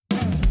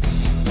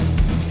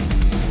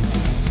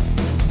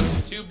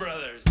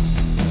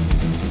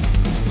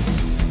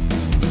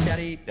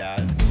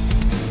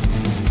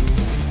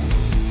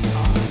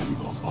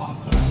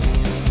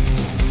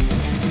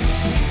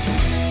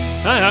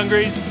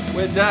hungries.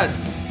 We're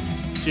dads.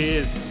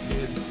 Cheers.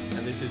 Cheers. And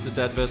this is the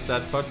Dad vs.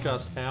 Dad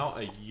podcast. How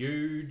are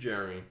you,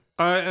 Jeremy?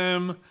 I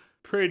am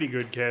pretty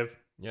good, Kev.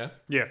 Yeah?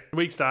 Yeah, the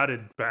week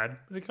started bad,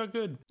 but it got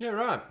good. Yeah,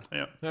 right.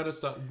 Yeah. How to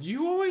start?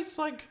 You always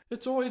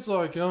it's always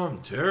like, oh, I'm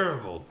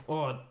terrible.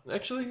 Oh,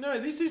 actually, no,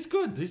 this is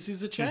good. This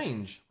is a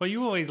change. Well,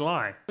 you always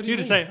lie. What do you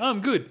just mean? say, oh,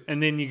 I'm good.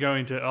 And then you go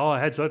into, oh, I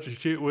had such a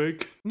shit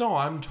week. No,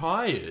 I'm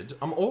tired.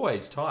 I'm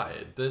always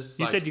tired.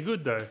 You said you're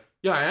good, though.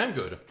 Yeah, I am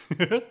good.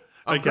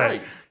 I'm Okay.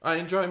 great. I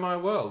enjoy my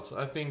world.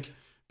 I think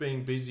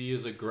being busy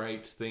is a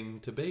great thing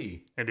to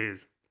be. It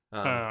is.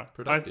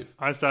 Productive.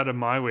 I started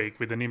my week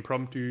with an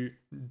impromptu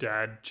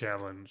dad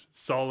challenge.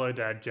 Solo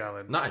dad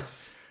challenge.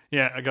 Nice.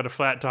 Yeah, I got a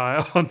flat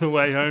tire on the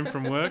way home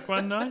from work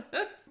one night.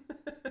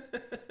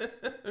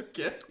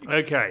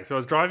 Okay, so I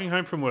was driving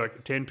home from work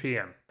at 10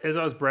 p.m. As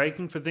I was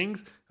braking for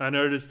things, I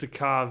noticed the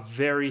car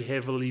very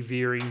heavily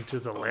veering to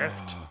the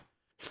left.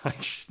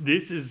 Like,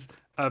 this is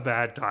a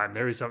bad time.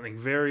 There is something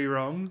very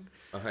wrong.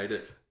 I hate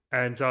it.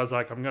 And so I was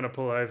like, I'm going to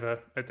pull over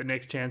at the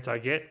next chance I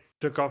get.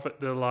 Took off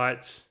at the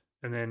lights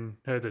and then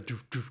heard the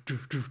doof, doof,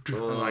 doof, doof,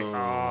 doof.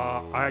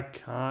 I'm like, I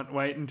can't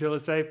wait until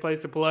a safe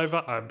place to pull over.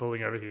 I'm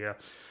pulling over here.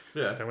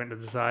 Yeah. So I went to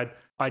the side.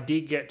 I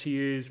did get to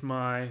use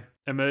my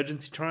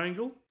emergency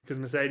triangle because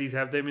Mercedes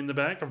have them in the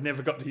back. I've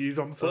never got to use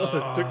them before.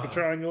 Took the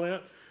triangle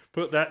out,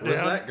 put that down.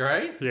 Was that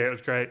great? Yeah, it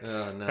was great.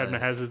 Oh, nice. Had my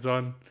hazards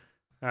on.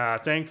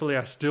 Thankfully,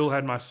 I still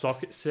had my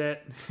socket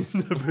set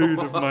in the boot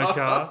of my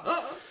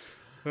car.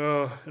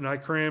 Oh, and I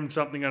crammed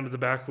something under the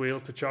back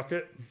wheel to chock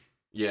it.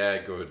 Yeah,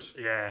 good.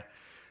 Yeah.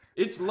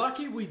 It's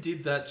lucky we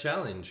did that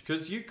challenge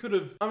because you could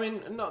have, I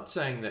mean, not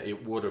saying that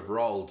it would have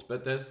rolled,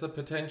 but there's the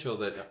potential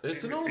that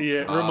it's an old car.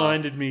 It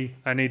reminded me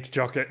I need to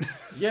chock it.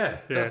 Yeah,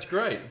 that's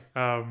great.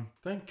 Um,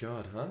 Thank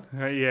God,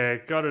 huh? Yeah,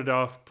 got it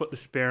off, put the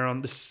spare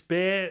on. The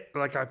spare,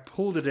 like I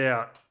pulled it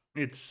out.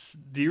 It's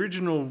the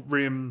original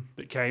rim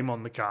that came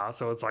on the car,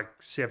 so it's like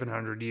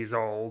 700 years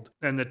old.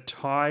 And the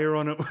tire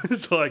on it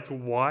was like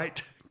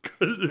white.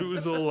 Because it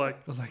was all like,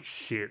 I was like,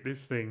 shit,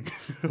 this thing.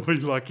 I'll be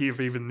lucky if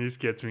even this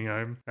gets me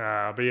home.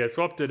 But yeah,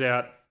 swapped it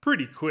out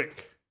pretty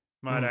quick,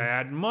 might I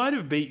add. Might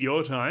have beat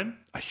your time.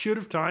 I should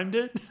have timed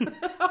it.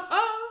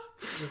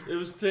 It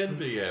was 10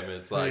 p.m.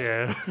 It's like,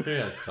 who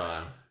has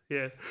time?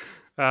 Yeah.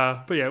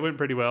 But yeah, it went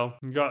pretty well.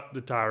 Got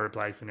the tyre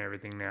replaced and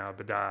everything now.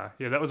 But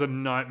yeah, that was a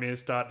nightmare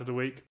start to the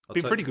week.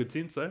 Been pretty good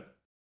since, though.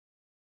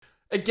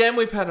 Again,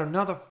 we've had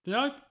another...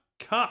 No,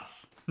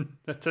 cuss.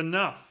 That's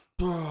enough.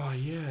 Oh,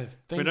 yeah,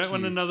 We don't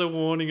want another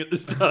warning at the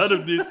start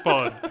of this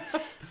pod.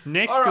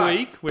 Next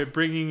week, we're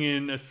bringing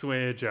in a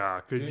swear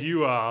jar because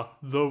you are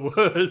the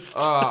worst.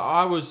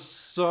 I was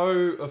so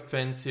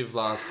offensive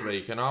last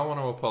week and I want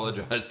to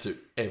apologise to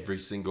every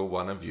single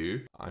one of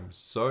you. I'm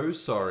so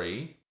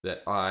sorry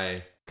that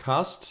I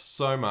cussed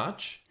so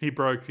much. He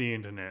broke the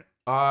internet.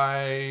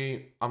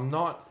 I'm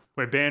not...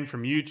 We're banned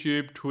from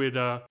YouTube,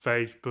 Twitter,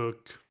 Facebook.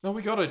 No,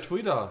 we got a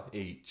Twitter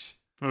each.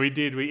 We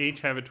did. We each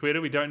have a Twitter.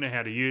 We don't know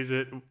how to use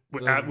it.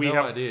 We have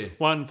idea.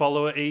 One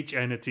follower each,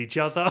 and it's each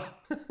other.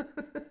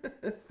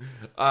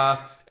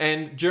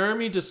 And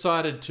Jeremy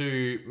decided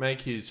to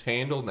make his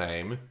handle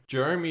name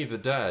Jeremy the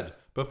Dad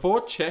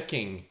before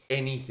checking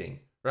anything,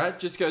 right?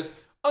 Just goes,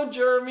 I'm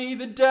Jeremy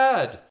the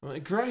Dad. I'm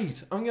like,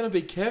 great. I'm going to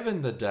be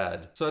Kevin the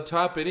Dad. So I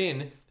type it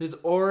in. There's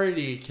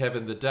already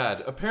Kevin the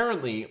Dad,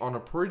 apparently on a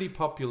pretty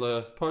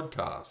popular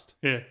podcast.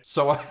 Yeah.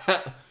 So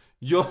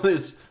you're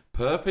this...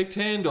 perfect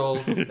handle,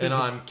 and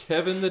I'm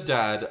Kevin the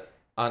Dad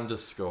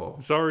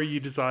 _ Sorry you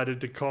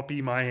decided to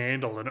copy my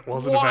handle and it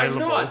wasn't Why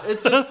available. Why not?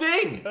 It's a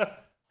thing.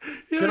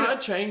 Can I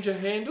change a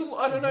handle?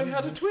 I don't know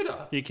how to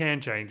Twitter. You can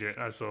change it,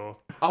 I saw.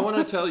 I want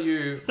to tell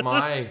you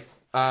my...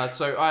 I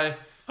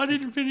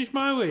didn't finish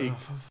my week.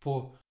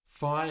 For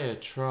fire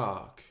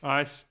truck.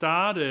 I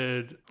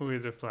started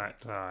with a flat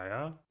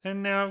tyre,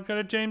 and now I've got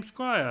a James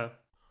Squire.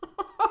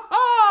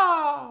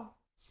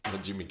 It's my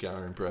Jimmy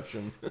Carr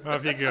impression.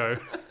 Off you go.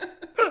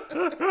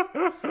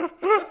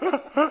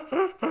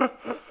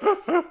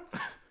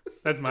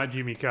 That's my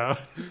Jimmy Carr.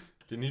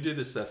 Can you do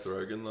the Seth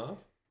Rogen laugh?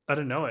 I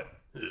don't know it.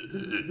 I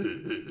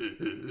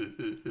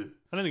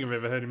don't think I've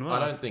ever heard him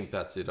laugh. I don't think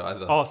that's it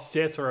either. Oh,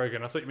 Seth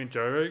Rogen. I thought you meant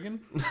Joe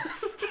Rogan.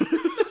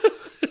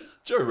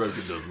 Joe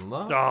Rogan doesn't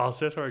laugh. Oh,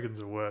 Seth Rogen's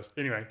the worst.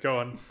 Anyway, go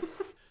on.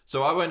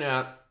 So I went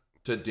out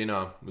to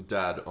dinner with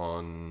Dad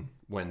on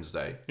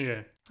Wednesday.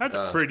 Yeah. That's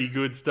a pretty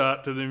good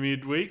start to the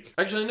midweek.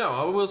 Actually, no,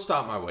 I will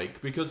start my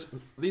week because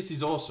this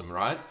is awesome,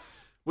 right?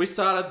 We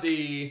started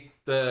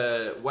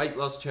the weight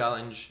loss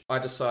challenge. I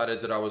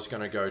decided that I was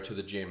going to go to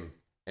the gym.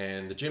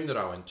 And the gym that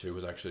I went to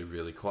was actually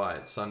really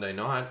quiet. Sunday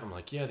night, I'm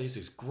like, yeah, this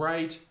is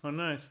great. Oh,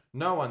 nice.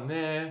 No one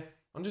there.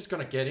 I'm just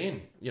going to get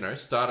in.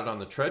 Started on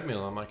the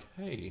treadmill. I'm like,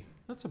 hey,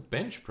 that's a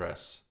bench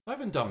press. I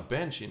haven't done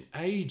bench in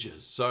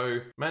ages. So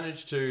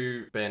managed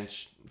to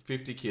bench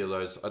 50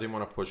 kilos. I didn't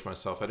want to push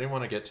myself. I didn't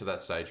want to get to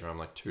that stage where I'm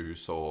like too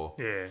sore.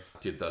 Yeah.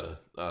 Did the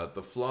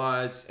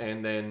flies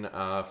and then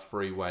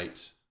free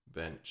weight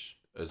bench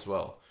as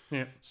well.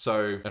 Yeah.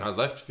 So, and I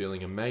left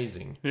feeling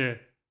amazing. Yeah.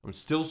 I'm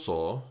still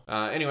sore.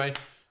 Anyway.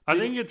 I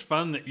think it's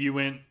fun that you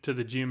went to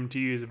the gym to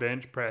use a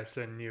bench press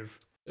and you've...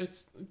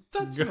 That's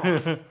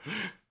not...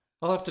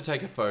 I'll have to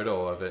take a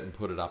photo of it and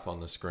put it up on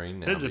the screen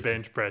now. There's a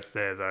bench press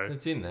there, though.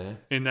 It's in there.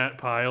 In that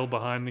pile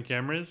behind the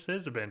cameras,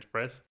 there's a bench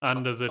press.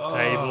 Under the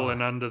table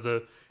and under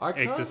the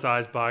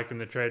exercise bike and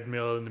the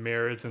treadmill and the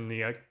mirrors and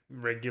the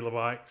regular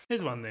bikes.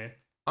 There's one there.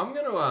 I'm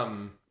going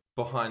to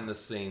behind the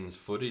scenes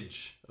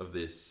footage of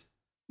this.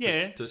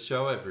 Yeah. To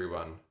show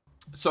everyone.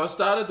 So I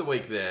started the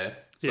week there.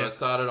 So I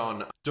started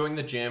on doing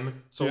the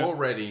gym. So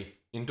already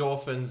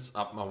endorphins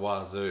up my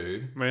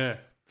wazoo. Yeah.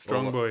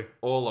 Strong boy.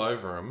 All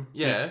over them.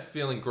 Yeah,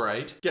 feeling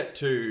great. Get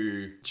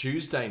to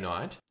Tuesday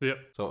night. Yep.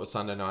 So it was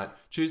Sunday night.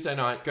 Tuesday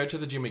night, go to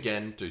the gym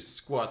again, do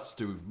squats,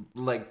 do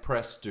leg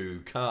press,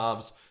 do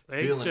calves.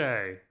 Leg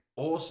day.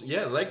 Awesome.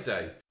 Yeah, leg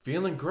day.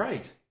 Feeling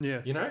great.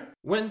 Yeah. You know?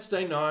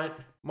 Wednesday night,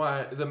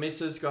 the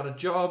missus got a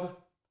job.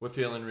 We're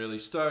feeling really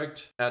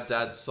stoked. Our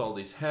dad sold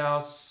his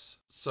house.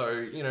 So,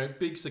 you know,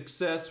 big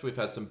success. We've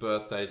had some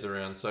birthdays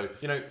around. So,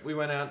 you know, we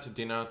went out to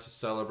dinner to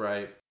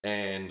celebrate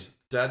and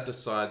Dad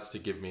decides to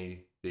give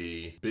me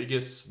the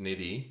biggest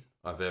snitty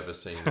I've ever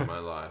seen in my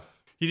life.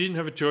 You didn't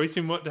have a choice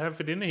in what to have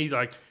for dinner? He's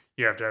like,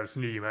 you have to have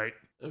snitty, mate.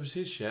 It was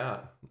his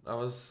shout. I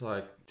was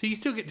like... So you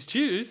still get to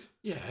choose?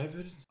 Yeah,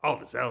 but... I'll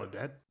have a salad,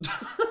 Dad.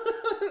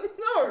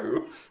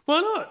 No!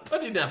 Why not? I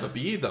didn't have a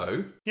beer,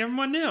 though. You having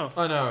one now?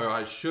 I know,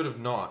 I should have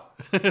not.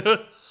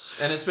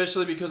 And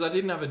especially because I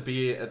didn't have a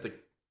beer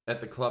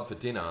at the club for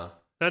dinner.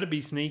 That'd be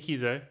sneaky,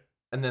 though.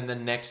 And then the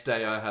next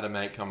day I had a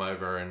mate come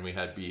over and we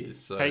had beers.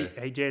 So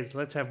Hey, Jez,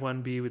 let's have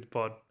one beer with the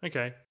pod.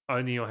 Okay.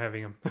 Only you're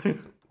having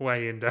them.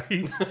 Weigh-in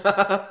day.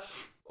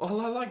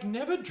 Well, I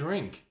never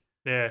drink.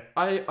 Yeah.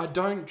 I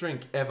don't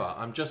drink ever.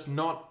 I'm just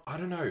not, I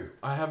don't know.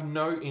 I have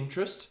no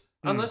interest.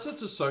 Unless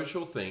it's a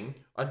social thing,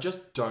 I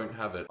just don't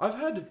have it. I've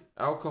had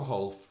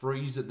alcohol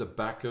freeze at the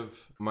back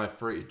of my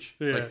fridge.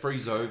 Yeah. Like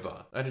freeze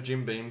over. I had a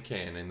Jim Beam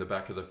can in the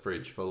back of the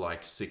fridge for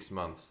like 6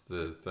 months.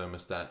 The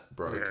thermostat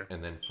broke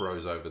and then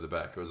froze over the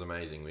back. It was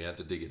amazing. We had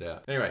to dig it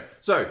out. Anyway,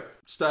 so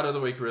started the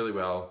week really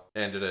well.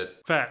 Ended it.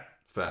 Fat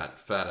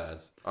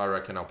as. I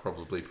reckon I'll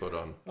probably put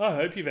on. I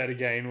hope you've had a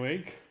gain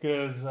week,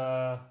 because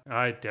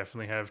I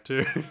definitely have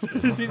too. This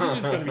is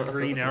just going to be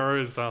green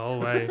arrows the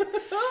whole way.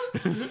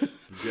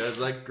 You guys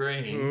like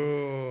green.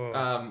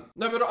 No,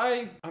 but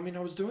I mean, I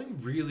was doing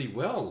really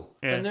well.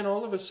 Yeah. And then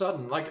all of a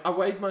sudden, like, I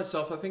weighed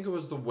myself, I think it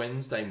was the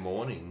Wednesday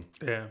morning.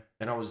 Yeah.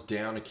 And I was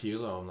down a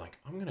kilo. I'm like,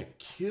 I'm going to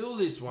kill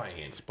this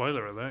weigh-in.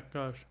 Spoiler alert,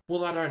 gosh.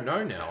 Well, I don't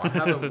know now. I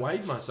haven't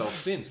weighed myself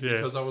since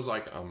because I was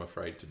like, I'm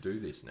afraid to do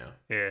this now.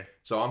 Yeah.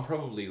 So I'm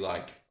probably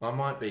like, I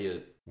might be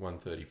at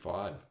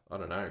 135. I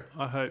don't know.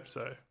 I hope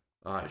so.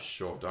 I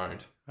sure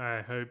don't.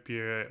 I hope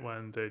you're at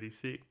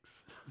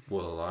 136.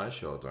 Well, I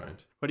sure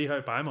don't. What do you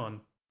hope I'm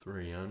on?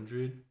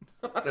 300?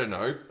 I don't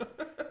know.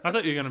 I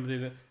thought you were going to do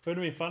that. It would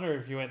have been funner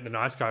if you went the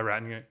nice guy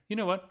route and you go, you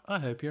know what? I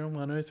hope you're on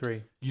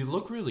 103. You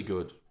look really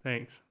good.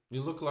 Thanks.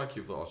 You look like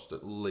you've lost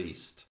at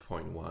least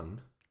 0.1.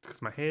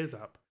 Because my hair's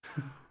up.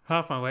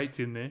 Half my weight's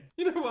in there.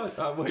 You know what?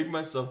 I weighed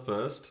myself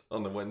first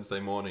on the Wednesday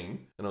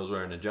morning and I was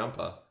wearing a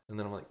jumper. And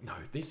then I'm like, no,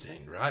 this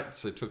ain't right.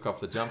 So I took off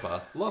the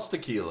jumper, lost a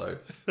kilo.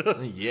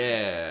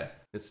 Yeah,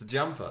 it's the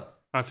jumper.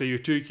 Oh, so you're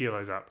 2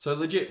 kilos up. So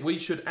legit, we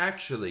should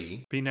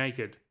actually... Be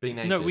naked.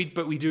 No,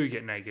 but we do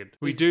get naked.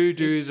 We do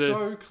it's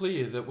so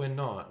clear that we're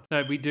not.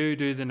 No, we do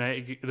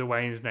the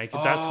weigh-ins naked.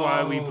 That's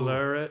why we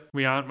blur it.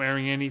 We aren't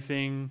wearing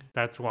anything.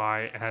 That's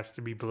why it has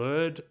to be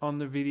blurred on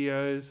the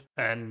videos.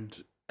 And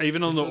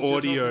even on the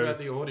audio. You're talking about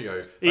the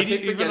audio. I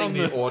keep forgetting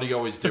the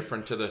audio is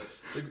different to the...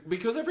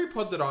 Because every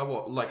pod that I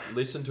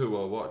listen to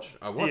or watch,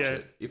 I watch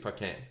it if I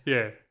can.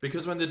 Yeah.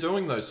 Because when they're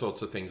doing those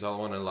sorts of things, I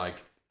want to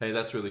hey,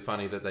 that's really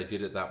funny that they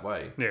did it that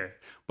way. Yeah.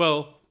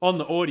 Well, on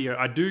the audio,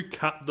 I do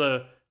cut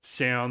the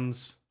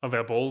sounds of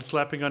our balls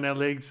slapping on our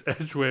legs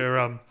as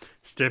we're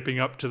stepping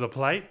up to the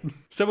plate.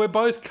 So we're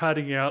both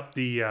cutting out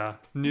the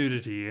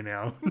nudity in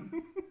our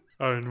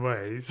own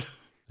ways.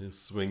 The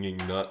swinging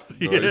nut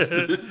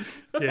noises.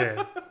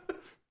 Yeah.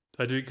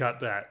 I do cut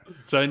that.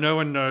 So no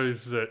one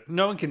knows that.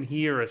 No one can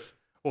hear us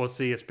or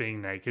see us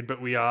being naked, but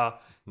we are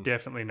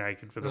definitely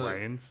naked for the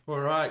weigh-ins.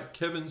 All right,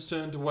 Kevin's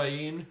turn to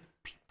weigh in.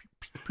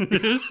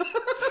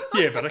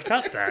 Yeah, but I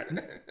cut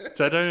that,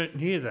 so I don't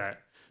hear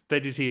that. They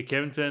just hear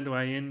Kevin turned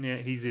away in. Yeah,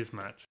 he's this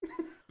much.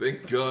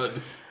 Thank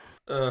God.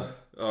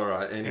 All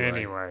right.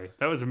 Anyway,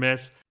 that was a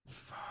mess.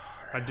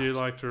 I do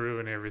like to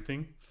ruin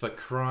everything. For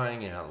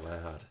crying out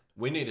loud,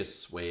 we need a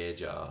swear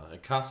jar, a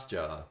cuss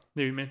jar.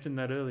 Yeah, we mentioned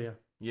that earlier.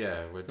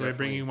 Yeah, we're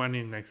bringing one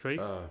in next week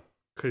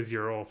because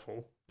you're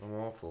awful. I'm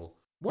awful.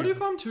 What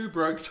if I'm too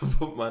broke to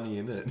put money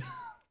in it?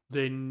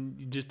 Then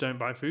you just don't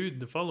buy food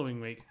the following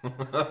week.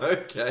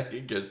 Okay,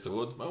 it goes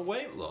towards my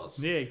weight loss.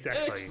 Yeah,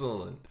 exactly.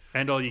 Excellent.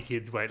 And all your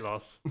kids' weight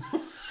loss.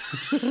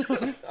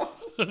 And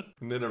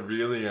then I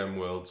really am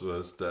world's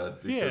worst dad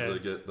because I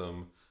get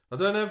them. I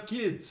don't have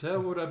kids. How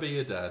would I be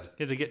a dad?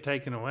 Yeah, they get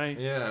taken away.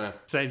 Yeah.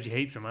 Saves you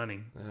heaps of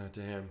money. Oh,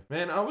 damn.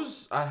 Man,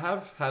 I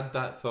have had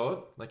that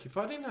thought. Like, if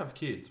I didn't have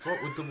kids, what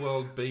would the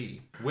world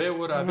be? Where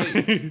would I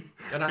be?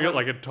 And I got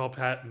like a top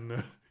hat and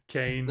a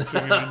cane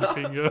swinging in the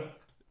finger.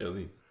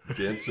 Ellie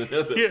Jensen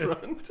at the Yeah.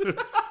 front.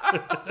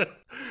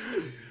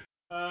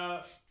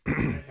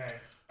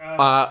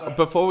 Okay.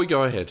 Before we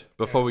go ahead,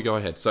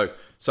 so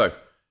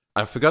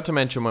I forgot to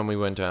mention when we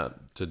went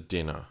out to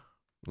dinner.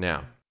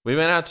 Now, we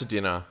went out to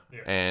dinner,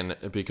 and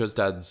because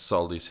Dad's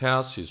sold his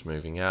house, he's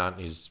moving out,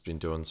 he's been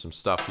doing some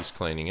stuff, he's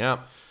cleaning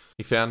up.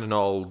 He found an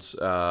old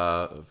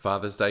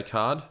Father's Day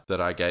card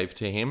that I gave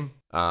to him.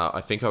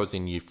 I think I was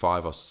in year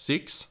 5 or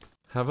 6.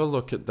 Have a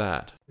look at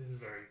that. This is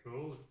very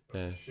cool. It's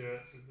got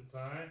shirts at the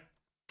tie.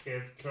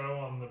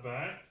 Kevco on the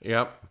back.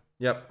 Yep.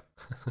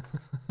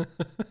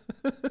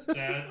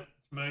 Dad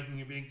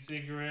smoking a big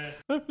cigarette.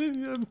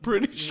 I'm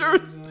pretty sure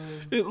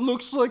it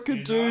looks like a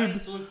His doob.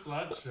 eyes look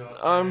bloodshot.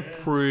 I'm there.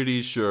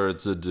 pretty sure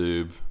it's a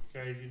doob.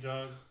 Crazy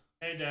dog.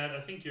 Hey Dad,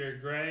 I think you're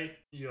great.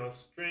 Your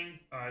strength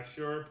I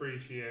sure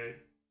appreciate.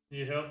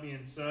 You help me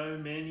in so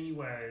many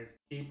ways.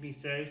 Keep me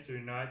safe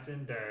through nights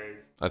and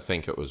days. I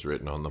think it was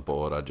written on the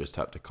board. I just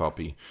had to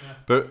copy. Yeah.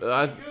 But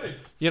Good.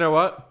 you know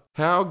what?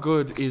 How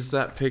good is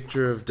that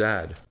picture of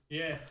Dad?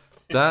 Yes.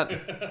 That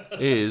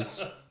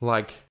is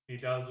like, He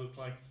does look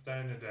like a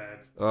stoner dad.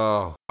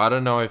 oh, I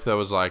don't know if there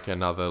was like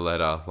another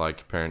letter,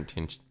 like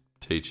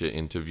parent-teacher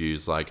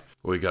interviews, like,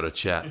 we got to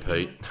chat,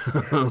 Pete.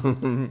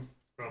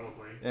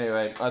 Probably.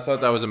 Anyway, I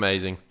thought that was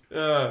amazing.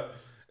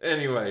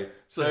 Anyway,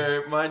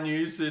 so my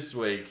news this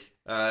week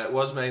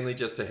was mainly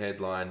just a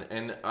headline,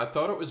 and I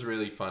thought it was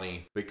really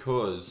funny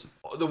because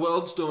the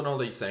world's doing all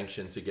these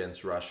sanctions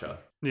against Russia.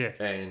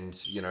 Yes.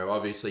 And, you know,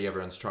 obviously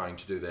everyone's trying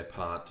to do their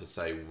part to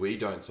say we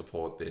don't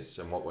support this,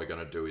 and what we're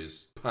going to do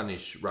is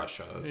punish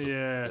Russia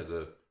as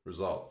a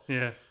result.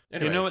 Yeah.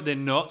 Anyway. You know what they're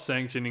not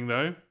sanctioning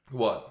though?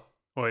 What?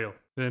 Oil.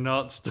 They're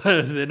not.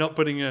 They're not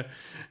putting a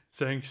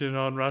sanction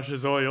on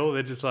Russia's oil.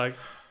 They're just like,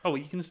 oh,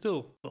 you can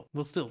still.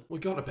 We'll still. We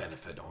got to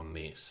benefit on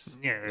this.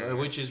 Yeah.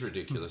 Which is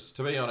ridiculous.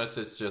 To be honest,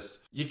 it's just,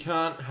 you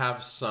can't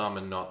have some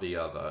and not the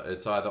other.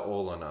 It's either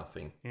all or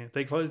nothing. Yeah.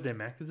 They closed their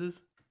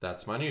Macca's.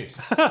 That's my news.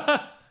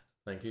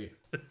 Thank you.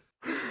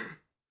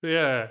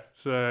 Yeah.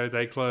 So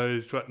they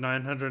closed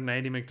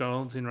 980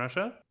 McDonald's in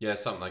Russia. Yeah,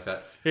 something like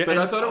that. Yeah, But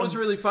I and thought it was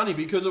really funny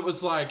because it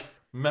was like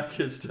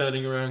Macca's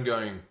turning around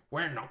going,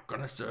 we're not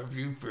going to serve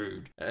you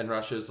food. And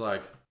Russia's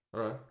like,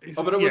 all right.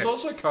 Oh, but it was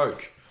also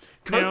Coke.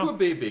 Coke would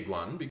be a big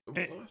one.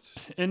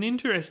 An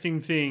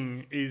interesting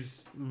thing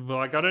is,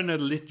 like, I don't know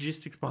the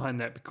logistics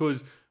behind that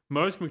because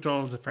most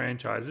McDonald's are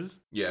franchises.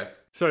 Yeah.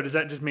 So does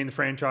that just mean the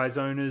franchise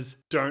owners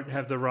don't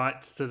have the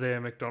rights to their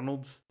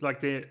McDonald's,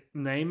 like their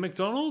name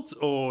McDonald's,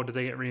 or do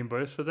they get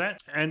reimbursed for that?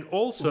 And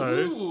also...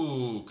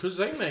 Ooh, because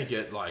they may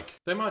get,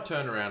 like, they might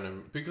turn around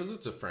and, because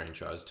it's a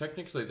franchise,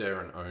 technically they're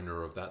an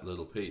owner of that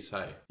little piece,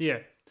 hey? Yeah.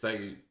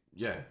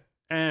 Yeah.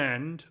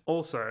 And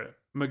also,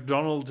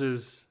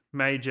 McDonald's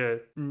major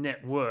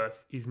net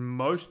worth is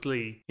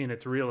mostly in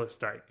its real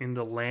estate, in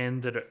the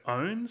land that it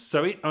owns.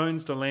 So it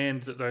owns the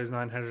land that those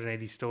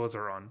 980 stores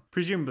are on.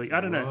 Presumably.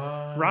 I don't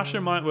know. Russia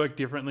might work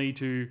differently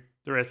to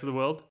the rest of the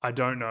world. I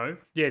don't know.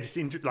 Yeah, just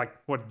like,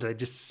 what, do they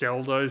just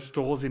sell those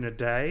stores in a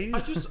day?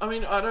 I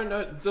mean, I don't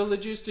know. The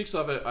logistics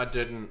of it, I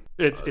didn't...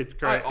 It's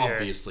great. I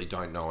obviously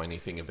don't know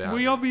anything about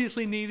We it.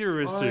 obviously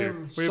neither of us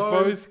do. We're so-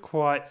 both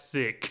quite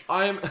thick.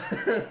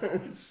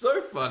 It's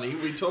so funny.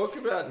 We talk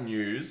about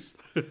news.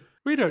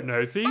 We don't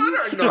know things.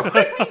 I don't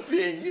know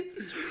anything.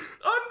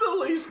 I'm the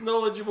least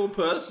knowledgeable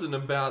person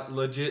about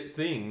legit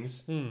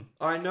things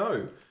I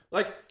know.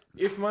 Like,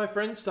 if my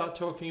friends start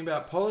talking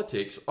about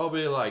politics, I'll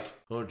be like,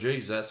 oh,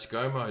 geez, that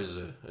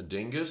ScoMo's a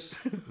dingus.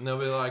 And they'll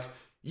be like,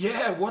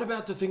 yeah, what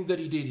about the thing that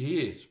he did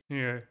here?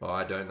 Yeah. Oh,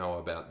 I don't know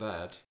about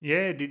that.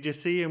 Yeah, did you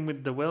see him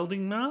with the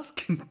welding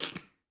mask?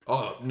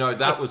 Oh, no,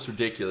 that was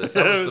ridiculous.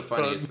 That was the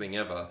funniest fun. thing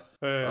ever.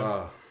 Yeah.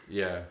 Oh,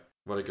 yeah.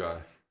 What a guy.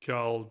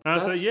 Cold. No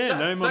more that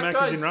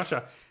Macca's in guy's-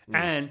 Russia.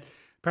 And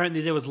apparently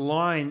there was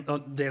line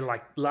on their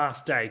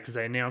last day because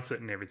they announced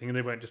it and everything, and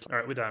they weren't just all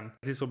right, we're done.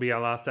 This will be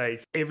our last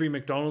days. Every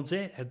McDonald's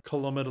there had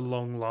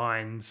kilometre-long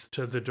lines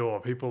to the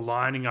door. People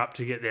lining up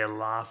to get their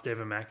last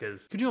ever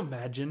Macca's. Could you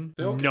imagine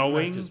They'll get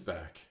knowing? Macca's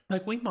back.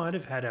 Like, we might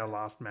have had our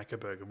last Macca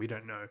burger. We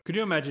don't know. Could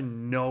you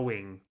imagine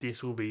knowing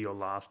this will be your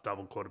last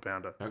double quarter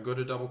pounder? How good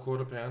are double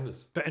quarter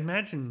pounders? But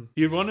imagine,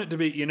 you'd want it to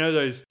be,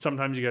 those,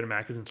 sometimes you go to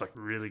Macca's and it's like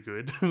really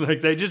good.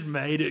 Like they just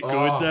made it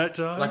good that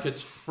time. Like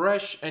it's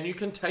fresh and you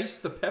can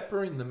taste the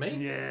pepper in the meat.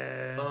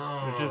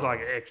 Yeah. It's just like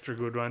an extra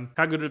good one.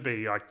 How good would it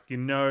be? Like,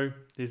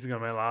 this is going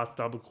to be my last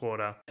double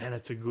quarter and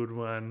it's a good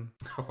one.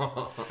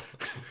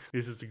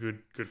 This is a good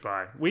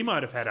buy. We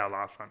might have had our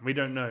last one. We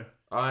don't know.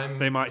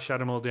 They might shut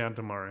them all down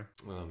tomorrow.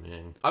 Oh,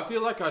 man. I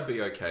feel like I'd be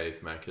okay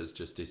if Macca's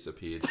just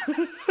disappeared.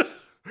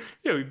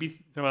 Yeah, we'd be...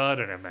 Well, I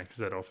don't have Macca's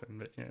that often,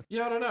 but yeah.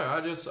 Yeah, I don't know.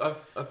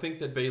 I think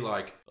there'd be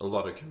like a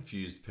lot of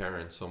confused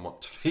parents on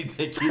what to feed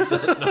their kid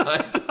that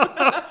night.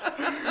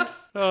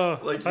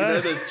 Like,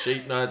 those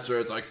cheat nights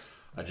where it's like,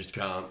 I just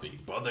can't be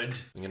bothered.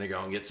 I'm going to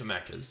go and get some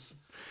Macca's.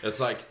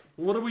 It's like,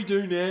 what do we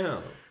do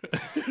now?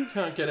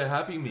 Can't get a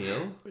Happy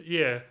Meal.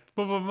 Yeah.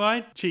 But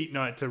my cheat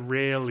nights are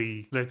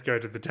rarely, let's go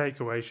to the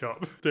takeaway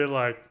shop. They're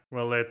like,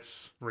 well,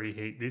 let's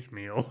reheat this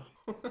meal.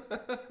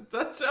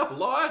 That's our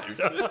life.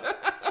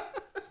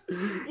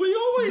 We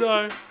always...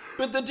 No.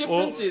 But the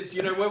difference is,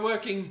 we're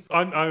working...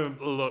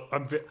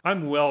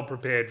 I'm well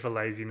prepared for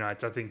lazy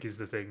nights, I think is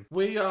the thing.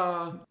 We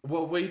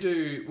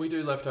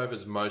do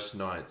leftovers most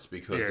nights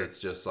because it's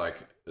just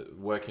like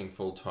working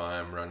full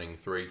time, running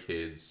 3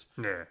 kids.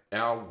 Yeah.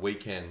 Our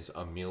weekends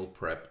are meal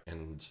prep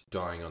and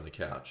dying on the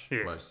couch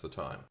most of the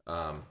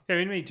time.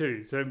 Me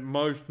too. So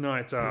most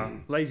nights are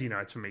lazy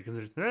nights for me because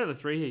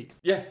let's reheat.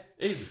 Yeah,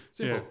 easy,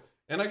 simple. Yeah.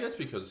 And I guess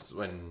because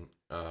when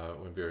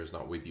Vera's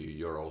not with you,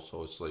 you're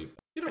also asleep.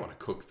 You don't want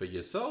to cook for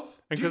yourself.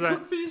 Do you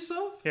cook for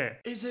yourself? Yeah.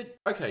 Is it...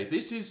 Okay,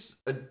 this is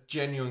a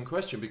genuine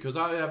question because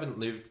I haven't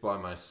lived by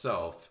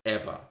myself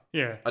ever.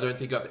 Yeah. I don't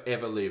think I've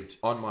ever lived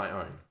on my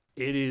own.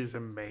 It is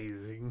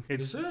amazing.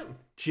 Is it?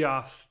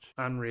 Just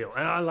unreal.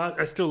 And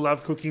I still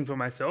love cooking for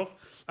myself.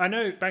 I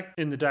know back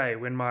in the day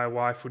when my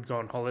wife would go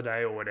on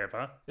holiday or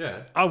whatever,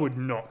 I would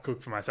not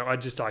cook for myself.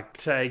 I'd just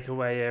take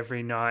away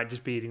every night,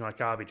 just be eating like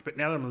garbage. But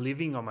now that I'm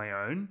living on my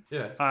own,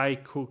 I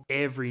cook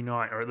every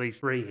night or at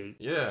least reheat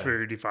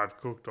food if I've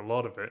cooked a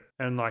lot of it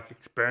and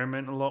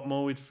experiment a lot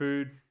more with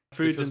food.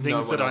 Foods because and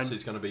things no one else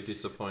is going to be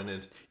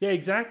disappointed. Yeah,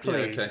 exactly.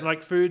 Yeah, okay.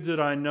 Like foods that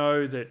I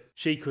know that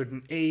she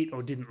couldn't eat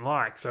or didn't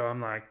like. So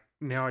I'm like,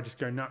 now I just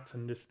go nuts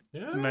and just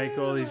make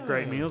all these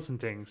great meals and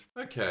things.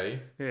 Okay.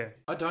 Yeah.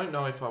 I don't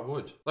know if I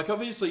would.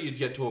 Obviously you'd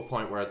get to a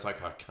point where it's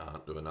like, I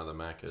can't do another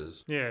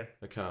Macca's. Yeah.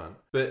 I can't.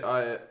 But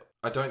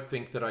I don't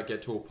think that I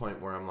get to a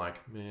point where I'm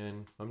like,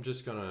 man, I'm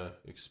just going to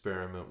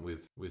experiment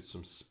with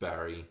some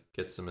sparry,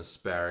 get some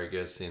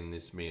asparagus in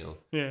this meal.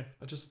 Yeah.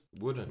 I just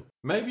wouldn't.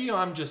 Maybe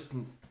I'm just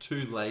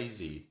too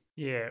lazy.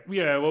 Yeah.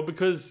 Well,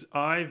 because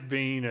I've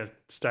been a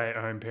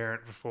stay-at-home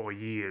parent for 4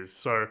 years,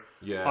 so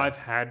I've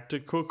had to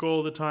cook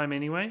all the time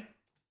anyway.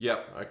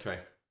 Yep. Okay.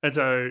 And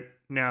so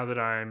now that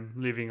I'm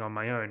living on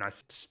my own, I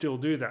still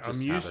do that.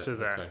 I'm used to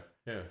that. Okay.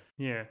 Yeah.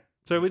 Yeah.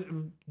 So with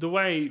the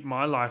way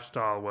my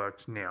lifestyle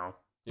works now,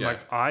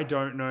 I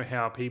don't know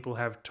how people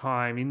have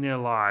time in their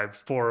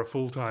lives for a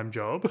full-time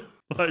job.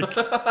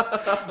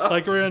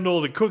 like around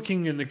all the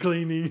cooking and the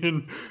cleaning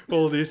and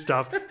all this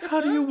stuff. How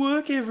do you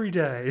work every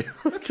day?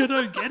 I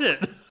don't get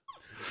it.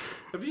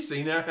 Have you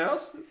seen our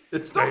house?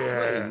 It's not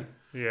clean.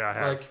 Yeah, I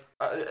have.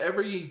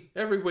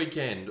 Every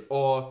weekend,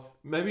 or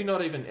maybe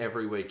not even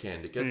every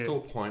weekend, it gets to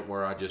a point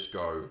where I just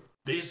go,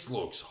 this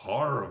looks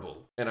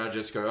horrible. And I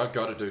just go, I've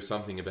got to do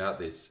something about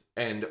this.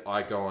 And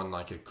I go on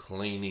a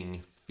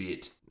cleaning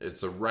fit.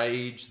 It's a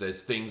rage.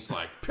 There's things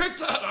like, pick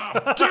that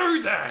up,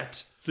 do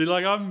that. See,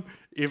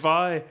 if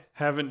I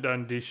haven't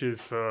done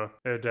dishes for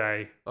a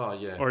day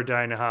or a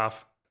day and a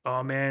half,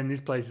 oh man,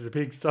 this place is a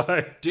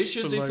pigsty.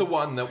 Dishes is the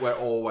one that we're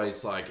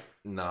always like,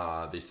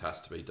 nah, this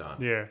has to be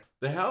done. Yeah.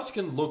 The house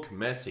can look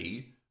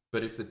messy,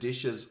 but if the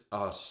dishes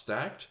are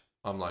stacked,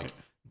 I'm like,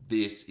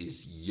 this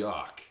is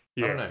yuck.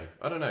 Yeah.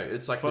 I don't know.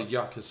 It's like the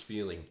yuckest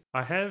feeling.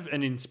 I have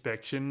an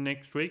inspection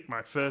next week,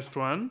 my first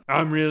one.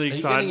 I'm really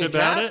excited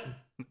about it.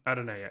 I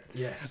don't know yet.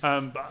 Yes.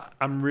 But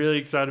I'm really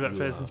excited about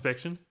first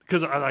inspection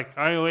because I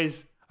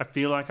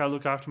feel like I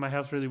look after my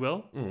house really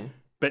well. Mm.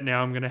 But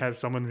now I'm going to have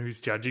someone who's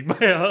judging my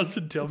house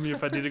and tell me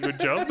if I did a good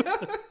job.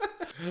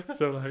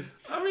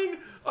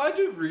 I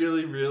do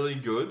really, really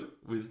good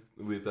with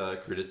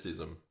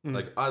criticism.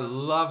 Mm. I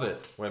love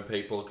it when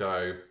people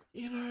go,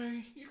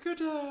 you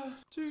could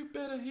do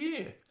better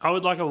here. I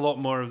would like a lot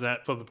more of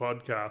that for the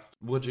podcast.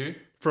 Would you?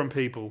 From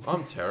people.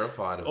 I'm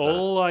terrified of that.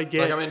 All I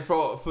get...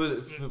 for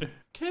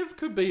Kev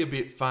could be a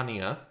bit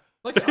funnier.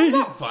 I'm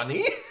not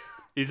funny.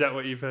 Is that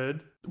what you've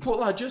heard?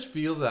 Well, I just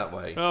feel that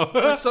way.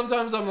 Oh.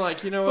 Sometimes I'm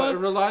like, what? It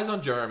relies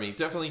on Jeremy.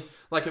 Definitely,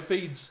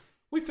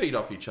 we feed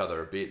off each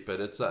other a bit, but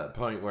it's that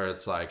point where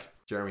it's like,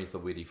 Jeremy's the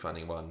witty,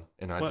 funny one,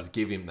 and I just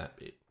give him that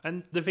bit.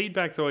 And the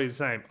feedback's always the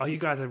same. Oh, you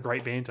guys have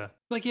great banter.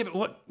 But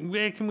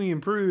where can we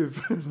improve?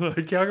 How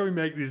can we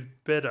make this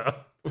better?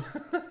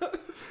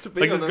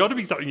 There's got to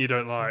be something you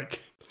don't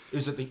like.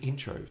 Is it the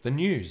intro? The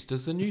news?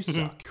 Does the news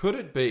suck? Could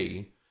it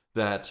be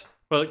that...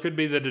 Well, it could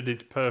be that it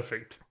is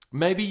perfect.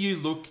 Maybe you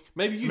hear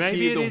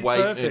the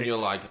weight perfect. And you're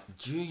like,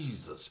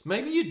 Jesus.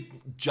 Maybe you're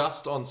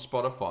just on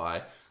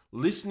Spotify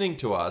listening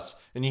to us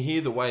and you hear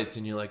the weights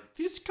and you're like,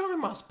 this guy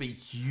must be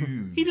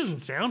huge. He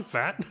doesn't sound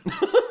fat.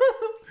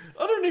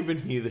 I don't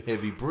even hear the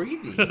heavy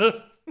breathing.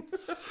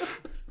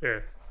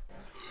 Yeah.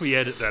 We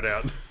edit that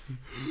out.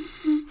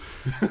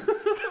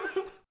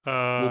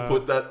 We'll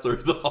put that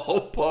through the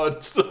whole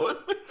pod so it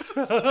makes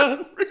us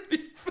sound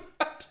really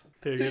fat.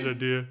 Yeah, good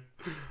idea.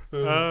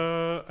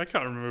 I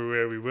can't remember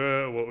where we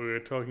were or what we were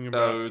talking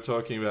about. We were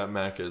talking about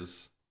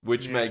Macca's,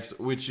 which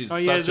is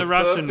such the a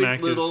Russian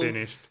perfect Macca's little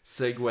finished.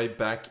 Segue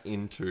back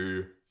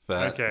into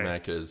fat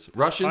Macca's.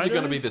 Russians are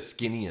going to be the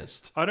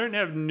skinniest. I don't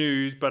have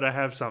news, but I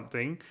have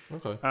something.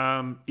 Okay.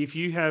 If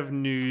you have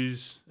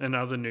news and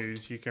other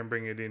news, you can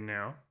bring it in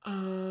now.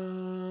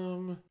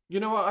 You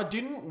know what? I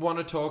didn't want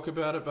to talk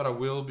about it, but I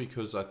will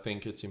because I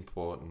think it's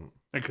important.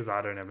 Because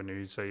I don't have a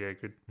news, so yeah,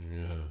 good.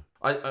 Yeah.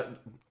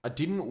 I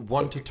didn't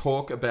want to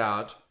talk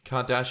about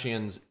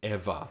Kardashians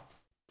ever.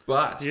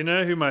 But Do you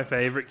know who my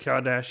favorite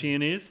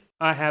Kardashian is?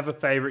 I have a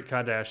favorite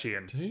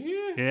Kardashian. do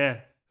you?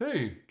 Yeah,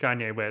 Who?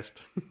 Kanye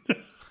West.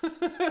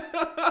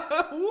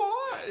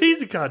 Why?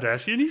 He's a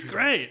Kardashian. He's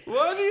great.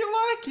 Why do you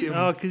like him?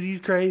 Oh, because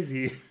he's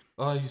crazy.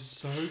 Oh, he's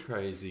so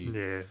crazy.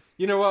 Yeah.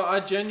 You know what? I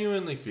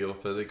genuinely feel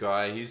for the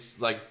guy. He's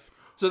like,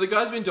 so the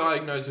guy's been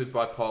diagnosed with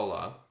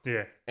bipolar,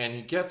 Yeah. and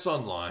he gets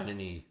online and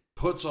he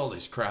puts all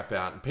this crap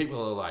out, and people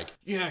are like,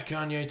 yeah,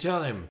 Kanye,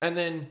 tell him. And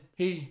then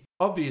he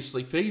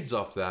obviously feeds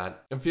off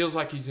that and feels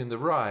like he's in the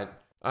right.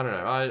 I don't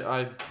know.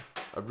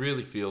 I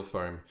really feel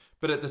for him.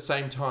 But at the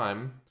same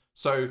time,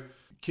 so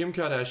Kim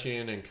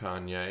Kardashian and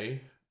Kanye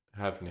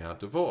have now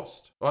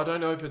divorced. Well, I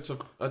don't know if it's a...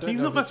 I don't He's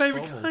know not if my it's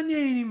favorite formal.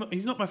 Kanye anymore.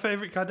 He's not my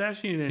favorite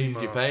Kardashian anymore.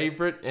 He's your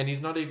favorite, and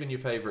he's not even your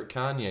favorite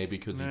Kanye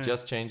because No. he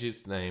just changed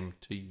his name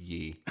to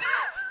Ye.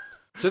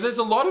 So there's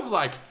a lot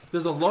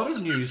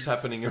of news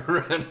happening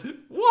around.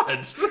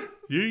 What?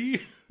 Yeah.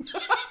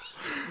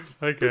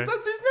 Okay.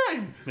 That's his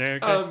name. Yeah,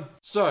 okay.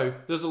 So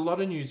there's a lot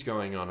of news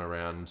going on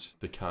around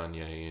the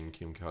Kanye and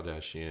Kim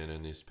Kardashian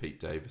and this Pete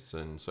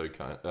Davidson. So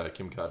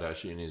Kim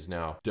Kardashian is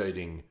now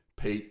dating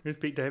Pete. Who's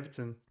Pete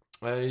Davidson?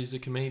 He's a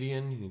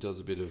comedian. He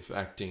does a bit of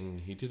acting.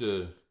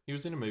 He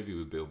was in a movie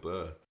with Bill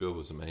Burr. Bill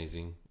was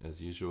amazing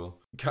as usual.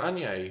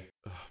 Kanye.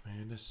 Oh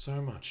man, there's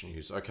so much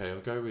news. Okay,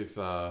 I'll go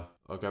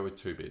with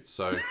two bits.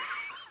 So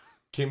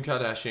Kim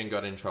Kardashian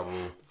got in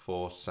trouble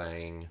for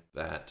saying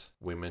that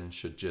women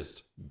should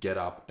just get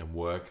up and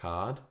work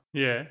hard.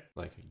 Yeah.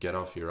 Like get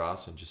off your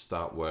ass and just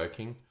start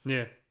working.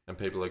 Yeah. And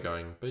people are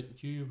going,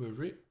 but you were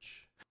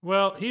rich.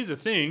 Well, here's the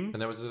thing.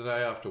 And that was the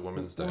day after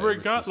Women's Day.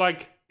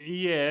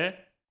 Yeah,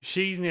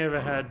 she's never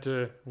had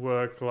to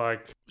work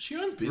like She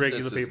owns regular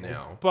businesses people.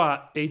 now.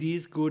 But it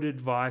is good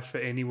advice for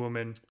any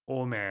woman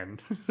or man.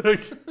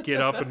 Like,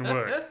 get up and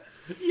work.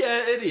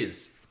 Yeah, it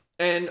is.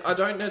 And I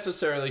don't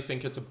necessarily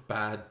think it's a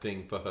bad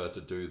thing for her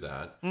to do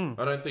that.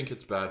 I don't think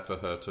it's bad for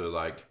her to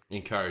like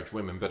encourage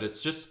women, but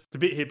it's just It's a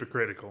bit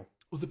hypocritical.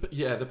 well,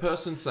 the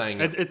person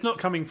saying it. It's not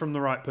coming from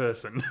the right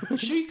person.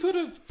 She could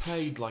have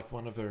paid like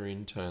one of her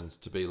interns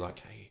to be like,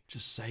 "Hey,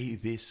 just say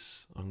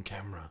this on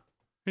camera."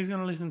 Who's going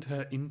to listen to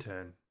her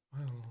intern?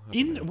 Well, I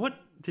don't know. What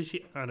did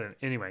she? I don't know.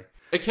 Anyway.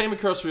 It came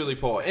across really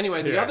poor.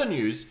 Anyway, the Yeah. other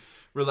news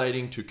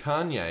relating to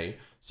Kanye.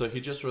 So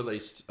he just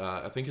released,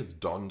 I think it's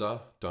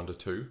Donda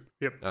 2.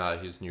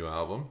 Yep. His new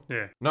album.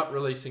 Yeah. Not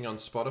releasing on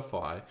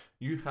Spotify.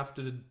 You have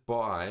to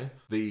buy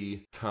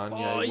the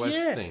Kanye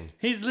West thing.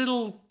 His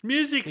little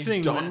music His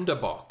thing.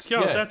 Donda box.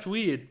 God, yeah. that's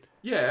weird.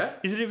 Yeah.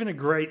 Is it even a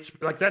great...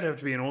 Like, that'd have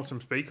to be an awesome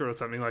speaker or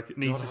something. Like, it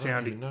needs God, to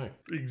sound I don't even know.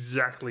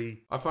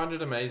 exactly... I find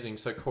it amazing.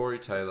 So Corey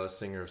Taylor,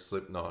 singer of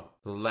Slipknot,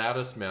 the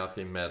loudest mouth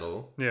in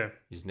metal, Yeah.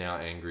 is now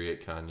angry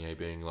at Kanye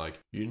being like,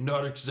 "You're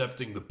not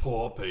accepting the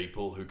poor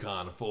people who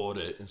can't afford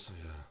it." It's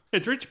like,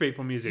 It's rich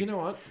people music. you know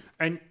what?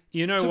 And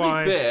you know To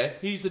why... be fair,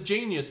 he's a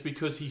genius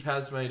because he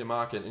has made a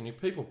market, and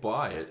if people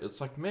buy it, it's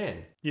like,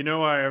 man, You know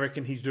why I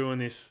reckon he's doing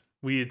this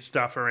weird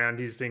stuff around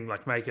his thing,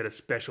 like make it a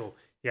special...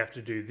 You have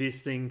to do this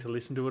thing to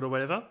listen to it or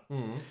whatever.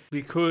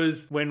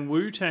 Because when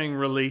Wu-Tang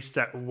released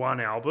that one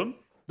album...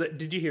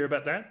 Did you hear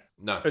about that?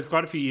 no, It was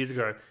quite a few years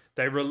ago.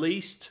 They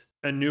released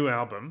a new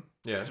album.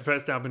 yeah, It's the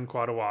first album in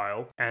quite a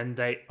while. And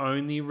they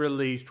only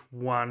released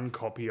one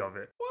copy of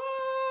it.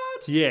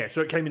 what? Yeah,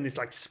 so it came in this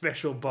like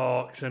special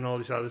box and all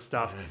this other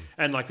stuff.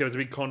 And like there was a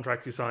big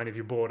contract you sign if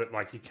you bought it,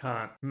 like you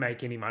can't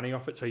make any money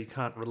off it, so you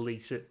can't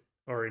release it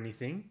or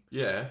anything.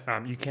 Yeah,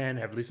 You can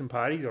have listen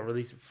parties or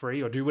release it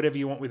free or do whatever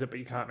you want with it, but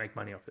you can't make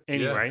money off it.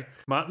 Anyway,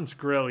 Martin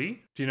Shkreli,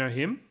 do you know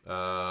him?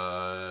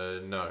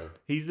 no,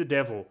 He's the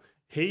devil.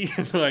 He's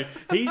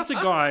the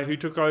guy who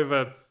took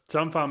over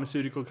some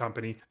pharmaceutical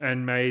company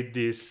and made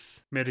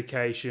this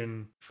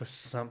medication for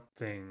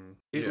something.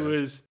 It Yeah.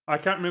 was, I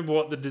can't remember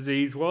what the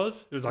disease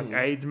was. It was like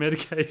AIDS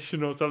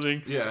medication or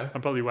something. yeah,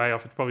 I'm probably way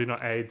off. It's probably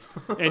not AIDS.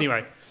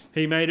 Anyway,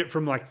 he made it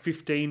from like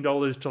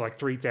 $15 to like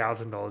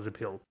 $3,000 a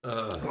pill.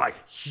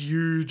 Like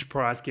huge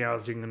price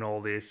gouging and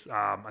all this.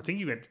 I think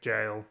he went to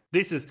jail.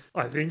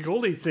 I think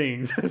all these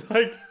things.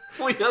 Like,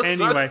 we are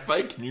Anyway, such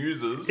fake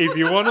newsers. if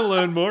you want to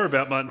learn more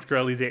about Martin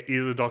Shkreli, there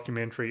is a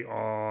documentary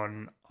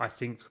on, I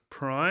think,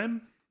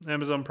 Prime.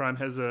 Amazon Prime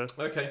has a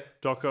Okay,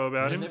 doco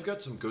about and him. they've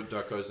got some good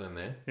docos in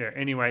there. Yeah,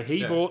 anyway,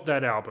 he bought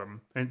that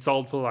album and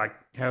sold for like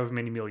however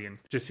many million.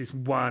 Just this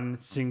one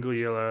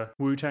singular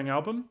Wu-Tang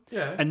album.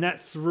 Yeah, And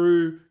that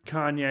threw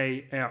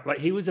Kanye out. Like,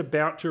 he was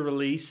about to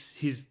release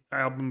his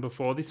album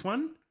before this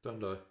one.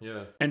 Donda,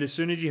 yeah, And as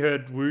soon as he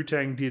heard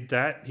Wu-Tang did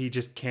that, he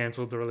just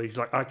cancelled the release.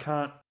 Like, I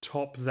can't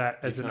top that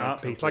as an can't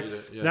art piece. Like, complete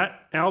it, yeah.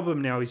 that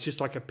album now is just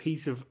like a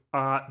piece of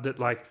art that,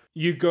 like,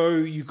 you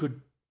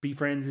could be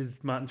friends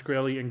with Martin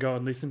Shkreli and go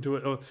and listen to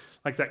it, or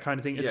like that kind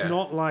of thing. It's Yeah.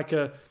 not like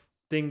a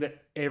thing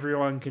that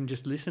everyone can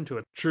just listen to.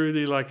 It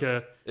truly like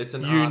a it's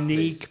an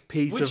unique art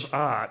piece which, of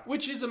art.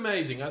 which is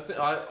amazing.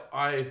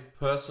 I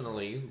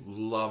personally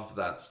love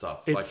that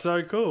stuff. It's like,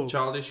 so cool.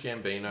 Childish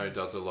Gambino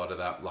does a lot of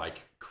that,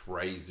 like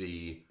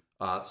crazy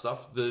art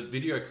stuff. The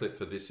video clip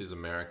for This Is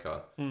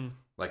America,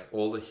 like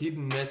all the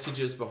hidden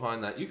messages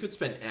behind that. You could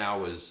spend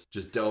hours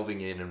just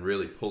delving in and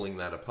really pulling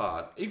that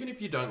apart. Even if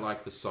you don't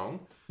like the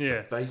song,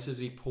 the faces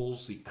he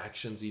pulls, the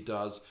actions he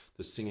does,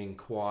 the singing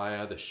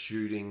choir, the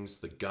shootings,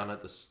 the gun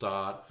at the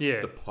start,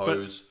 the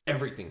pose,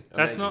 everything.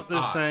 That's Amazing not the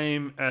art.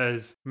 same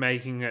as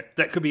making it.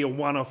 That could be a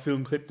one-off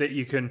film clip that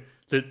you can,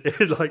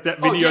 like that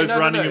video's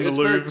running in the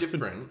Louvre. It's very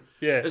different.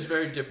 It's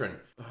very different.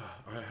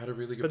 I had a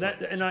really good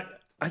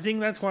I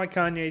think that's why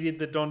Kanye did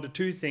the Donda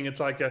 2 thing.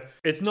 It's like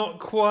it's not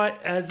quite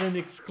as an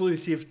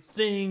exclusive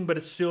thing, but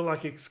it's still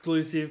like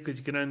exclusive because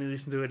you can only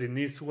listen to it in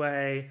this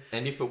way.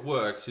 And if it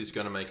works, he's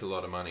going to make a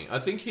lot of money. I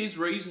think his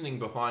reasoning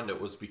behind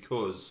it was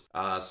because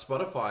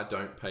Spotify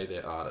don't pay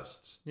their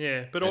artists.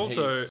 Yeah, but and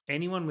also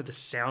anyone with a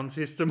sound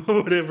system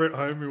or whatever at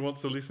home who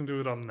wants to listen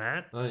to it on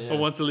that, or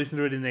wants to listen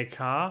to it in their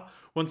car,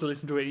 wants to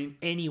listen to it in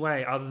any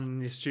way other than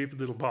this stupid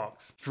little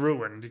box. It's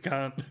ruined. You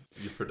can't.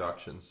 Your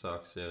production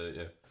sucks.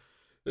 Yeah.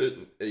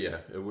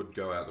 It would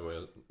go out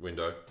the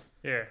window.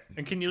 Yeah.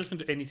 And can you listen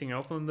to anything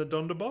else on the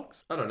Donda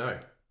box? I don't know.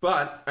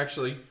 But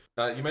actually,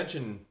 you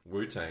mentioned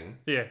Wu-Tang.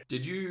 Yeah.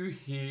 Did you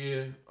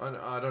hear...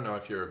 I don't know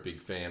if you're a big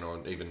fan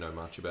or even know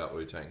much about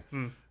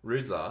Wu-Tang.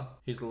 RZA,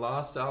 his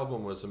last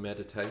album was a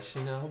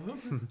meditation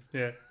album.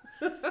 Yeah.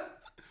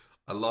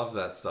 I love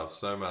that stuff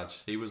so much.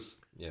 He was,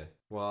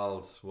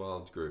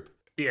 wild group.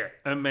 Yeah,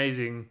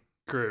 amazing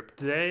group.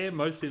 They're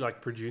mostly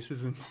like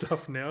producers and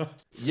stuff now.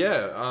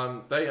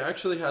 Yeah, they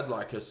actually had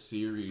like a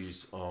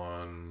series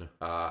on,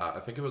 I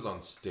think it was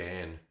on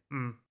Stan,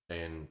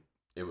 and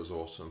it was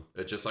awesome.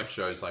 It just like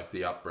shows like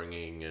the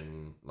upbringing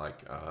and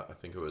like, I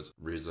think it was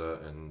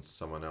RZA and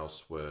someone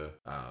else were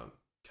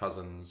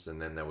cousins,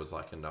 and then there was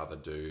like another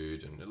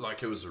dude, and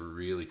like it was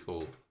really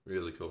cool.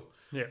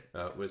 Yeah.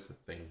 Where's the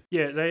thing?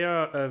 Yeah, they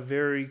are a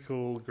very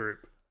cool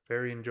group.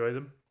 Very enjoy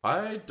them.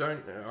 I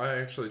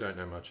actually don't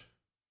know much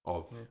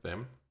of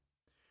them.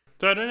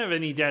 So I don't have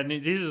any dad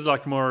news. This is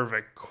like more of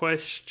a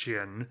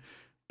question,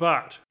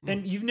 but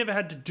and you've never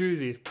had to do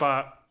this,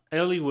 but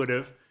Ellie would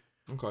have.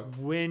 Okay.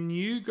 When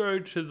you go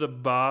to the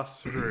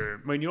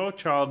bathroom, when your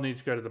child needs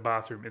to go to the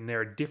bathroom and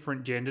they're a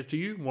different gender to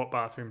you, what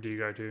bathroom do you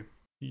go to?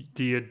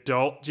 The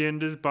adult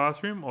gender's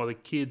bathroom or the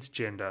kid's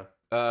gender?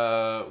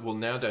 Well,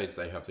 nowadays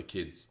they have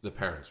the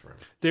parents' room.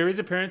 There is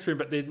a parents' room,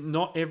 but they're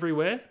not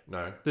everywhere.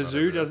 No. The zoo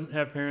everywhere. doesn't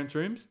have parents'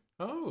 rooms.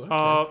 Oh,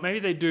 okay. Maybe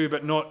they do,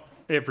 but not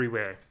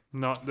everywhere.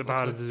 Not the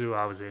part of the zoo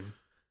I was in.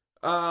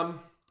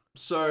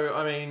 So,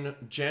 I mean,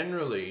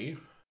 generally,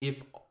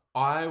 if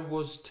I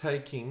was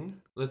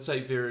taking, let's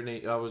say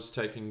I was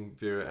taking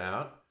Vera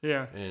out.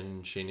 Yeah.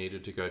 And she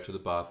needed to go to the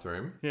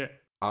bathroom. Yeah.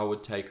 I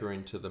would take her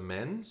into the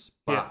men's,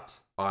 but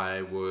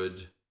I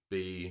would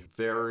be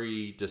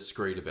very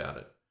discreet about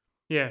it.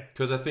 Yeah.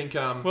 Because I think...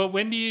 Well,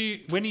 when are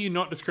you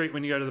not discreet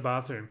when you go to the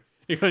bathroom?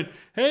 You're going,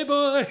 hey,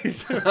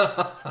 boys!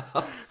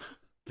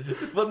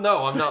 But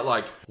no, I'm not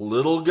like,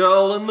 little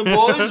girl in the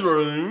boys'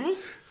 room.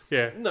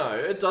 Yeah. No,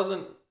 it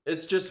doesn't.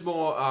 It's just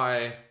more,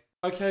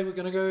 okay, we're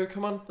going to go.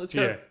 Come on, let's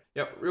go. Yeah.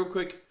 Yep, real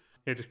quick.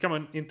 Yeah, just come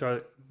on, into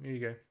it. Here you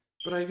go.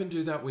 But I even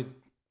do that with,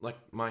 like,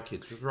 my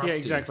kids, with Rusty. Yeah,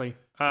 exactly.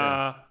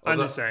 I'm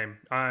the same.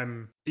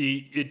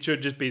 It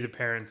should just be the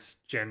parents'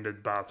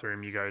 gendered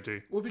bathroom you go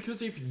to. Well,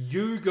 because if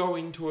you go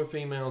into a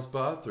female's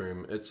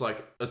bathroom, it's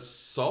like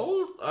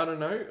assault? I don't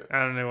know. I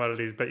don't know what it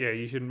is, but yeah,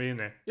 you shouldn't be in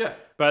there. Yeah.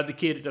 But the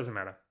kid, it doesn't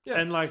matter. Yeah,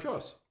 and like, of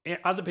course.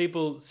 Other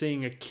people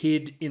seeing a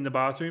kid in the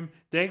bathroom,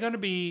 they're going to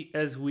be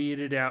as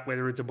weirded out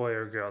whether it's a boy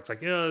or a girl. It's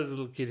like, there's a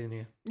little kid in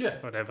here. Yeah.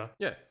 Whatever.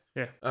 Yeah.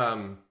 Yeah.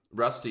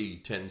 Rusty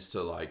tends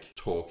to like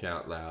talk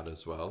out loud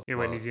as well. Yeah,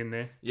 when he's in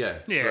there. Yeah.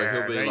 Yeah, so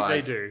he'll be like,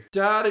 they do.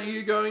 Dad, are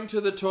you going to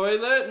the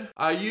toilet?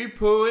 Are you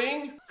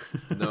pooing?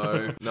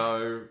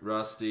 No,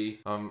 Rusty.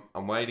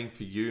 I'm waiting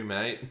for you,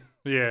 mate.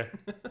 Yeah.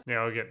 Yeah,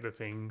 I'll get the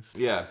things.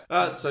 Yeah.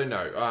 So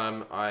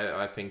no,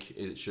 I think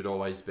it should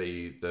always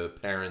be the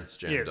parent's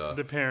gender. Yeah,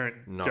 the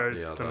parent not goes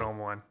the to other. the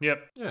normal one.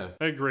 Yep. Yeah.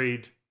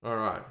 Agreed. All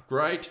right.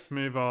 Great. Let's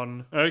move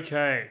on.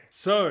 Okay.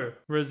 So,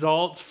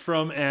 results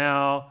from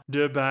our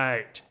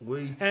debate.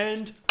 We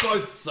and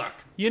both suck.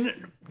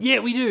 Yeah,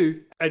 we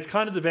do. It's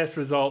kind of the best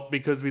result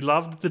because we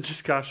loved the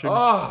discussion.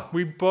 Oh.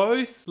 We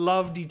both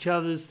loved each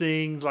other's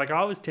things. Like,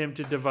 I was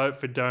tempted to vote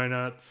for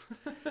donuts.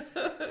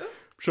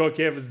 Sure,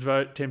 Kev was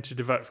tempted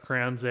to vote for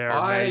crowns. They're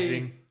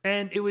amazing.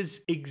 And it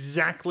was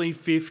exactly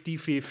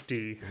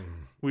 50-50.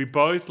 We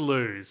both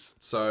lose.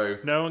 So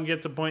no one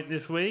gets a point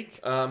this week.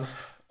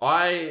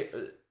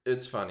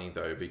 It's funny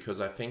though,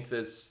 because I think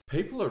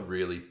people are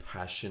really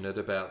passionate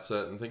about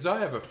certain things. I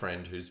have a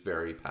friend who's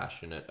very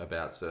passionate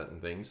about certain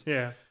things.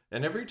 Yeah.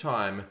 And every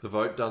time the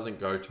vote doesn't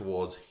go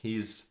towards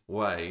his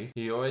way,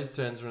 he always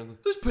turns around,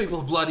 those people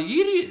are bloody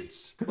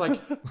idiots.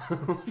 Like,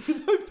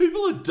 those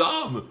people are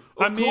dumb.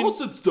 Of course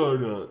it's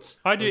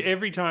donuts. I do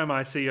every time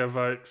I see a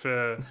vote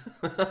for,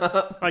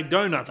 like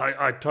donuts,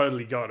 I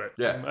totally got it.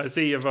 Yeah. I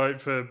see a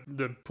vote for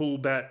the pool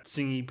bat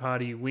singy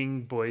party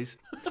wing boys.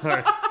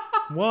 Like,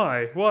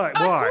 why? What?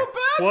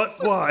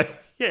 Why?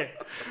 Yeah.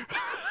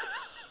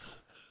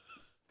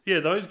 Yeah,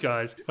 those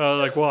guys.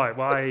 Like, why?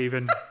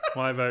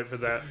 Why vote for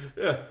that?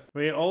 Yeah.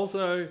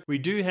 We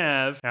do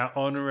have our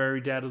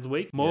honorary dad of the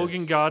week,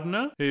 Morgan Yes.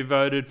 Gardner, who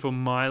voted for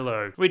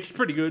Milo, which is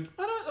pretty good.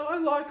 I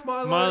like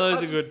Milo.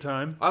 Milo's a good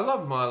time. I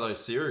love Milo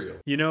cereal.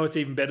 You know what's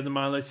even better than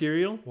Milo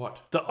cereal? What?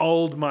 The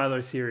old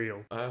Milo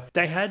cereal.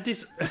 They had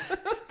this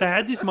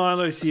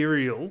Milo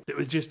cereal that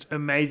was just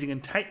amazing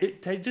and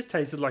it just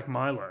tasted like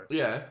Milo.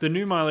 Yeah. The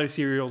new Milo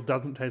cereal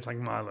doesn't taste like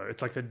Milo.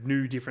 It's like a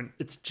new different,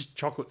 it's just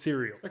chocolate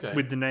cereal. Okay.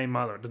 With the name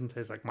Milo. It doesn't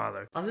taste like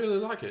Milo. I really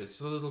like it. It's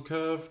a little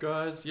curve,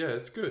 guys. Yeah,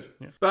 it's good.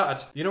 Yeah.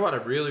 But you know what I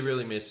really,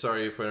 really miss?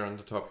 Sorry if we're on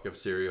the topic of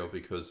cereal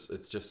because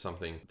it's just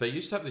something. They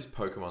used to have this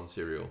Pokemon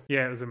cereal.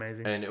 Yeah, it was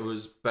amazing. And it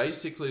was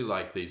basically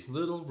like these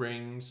little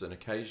rings and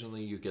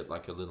occasionally you get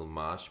like a little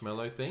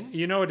marshmallow thing.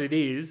 You know what it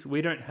is?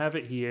 We don't have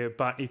it here,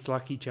 but it's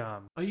Lucky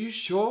Charm. Are you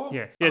sure?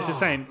 Yes. Yeah, it's the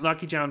same.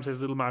 Lucky Charms has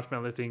little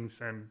marshmallow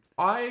things and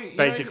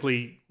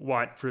basically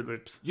white Fruit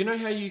Loops. You know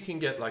how you can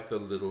get like the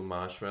little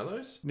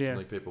marshmallows? Yeah.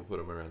 Like people put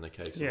them around their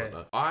cakes Yeah. and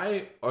whatnot.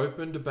 I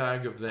opened a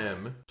bag of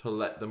them to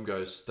let them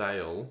go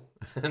stale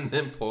and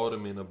then poured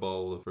them in a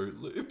bowl of Fruit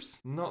Loops.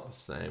 Not the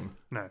same.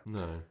 No.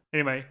 No.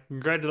 Anyway,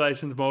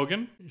 congratulations,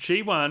 Morgan.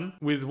 She won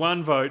with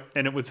one vote,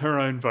 and it was her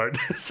own vote.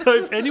 So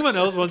if anyone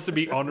else wants to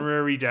be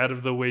honorary dad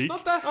of the week,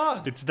 Not that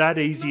hard. it's that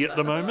easy at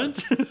the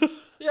moment.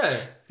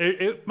 Yeah.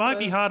 It might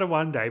be harder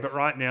one day, but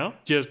right now,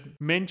 just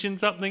mention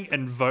something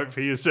and vote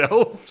for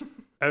yourself.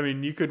 I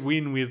mean, you could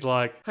win with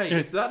like... Hey,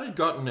 if that had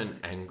gotten an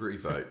angry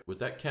vote, would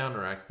that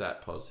counteract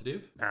that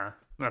positive? Nah,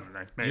 I don't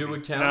know. Maybe. You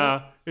would count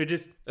Nah, it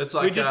just... It's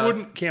like we just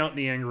wouldn't count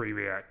the angry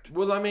react.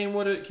 Well, I mean,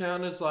 would it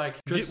count as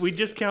like... 'cause We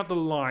just count the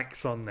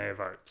likes on their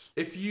votes.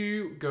 if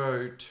you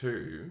go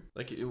to,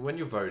 like, when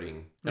you're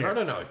voting, and Yeah. I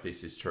don't know if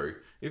this is true,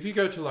 if you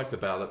go to, like, the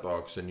ballot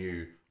box and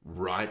you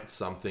write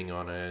something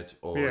on it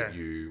or Yeah.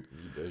 you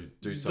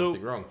do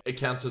something wrong, it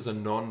counts as a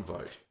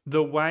non-vote.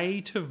 The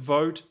way to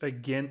vote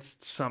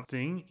against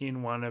something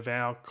in one of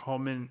our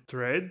comment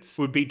threads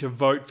would be to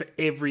vote for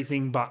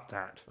everything but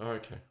that.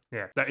 Okay.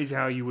 Yeah, that is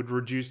how you would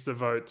reduce the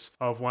votes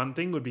of one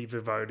thing would be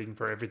for voting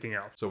for everything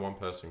else. So one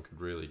person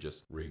could really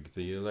just rig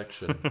the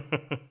election.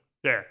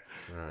 Yeah,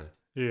 Right.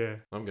 yeah.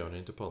 I'm going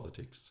into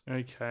politics.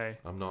 Okay.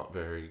 I'm not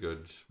very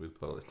good with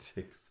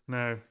politics.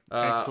 No,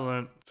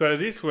 excellent. So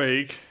this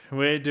week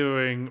we're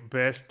doing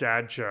best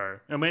dad show,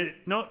 and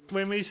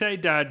when we say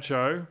dad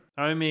show,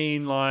 I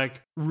mean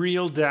like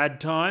real dad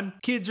time.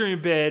 Kids are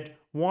in bed.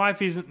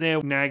 Wife isn't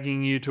there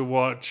nagging you to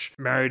watch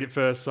Married at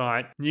First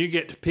Sight. You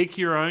get to pick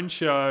your own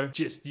show,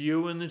 just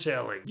you and the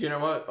telly. You know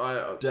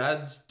what?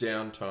 Dad's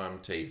Downtime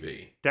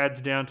TV.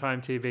 Dad's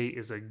Downtime TV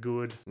is a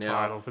good Now-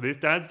 title for this.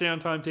 Dad's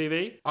Downtime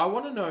TV. I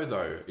want to know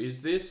though,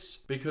 is this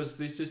because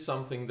this is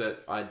something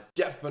that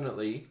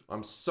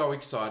I'm so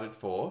excited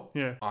for.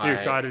 Yeah, you're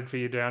excited for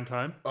your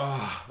downtime.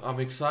 I'm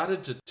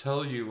excited to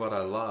tell you what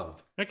I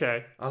love.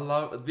 Okay.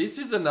 This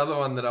is another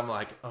one that I'm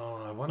like,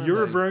 I want to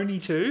You're know. a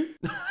brony too?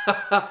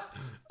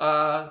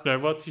 No,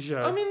 what's your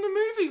show? I mean, the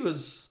movie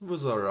was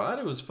alright.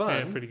 It was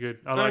fun. Yeah, pretty good.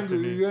 I like the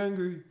new.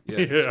 Angry. Yeah,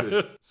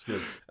 Yeah. It's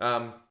good.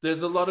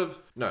 There's a lot of...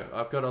 No,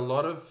 I've got a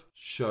lot of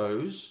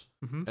shows,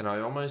 and I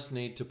almost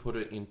need to put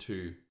it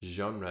into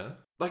genre.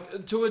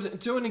 Like, to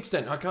an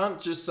extent. I can't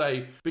just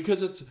say,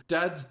 because it's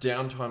Dad's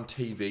Downtime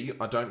TV,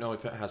 I don't know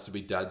if it has to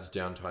be Dad's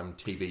Downtime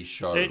TV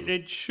show.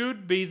 It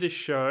should be the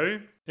show.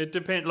 It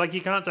depends. Like,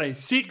 you can't say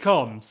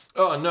sitcoms.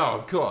 Oh, no,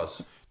 of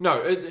course.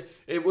 No,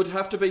 it would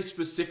have to be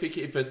specific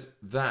if it's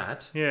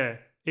that. Yeah.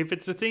 If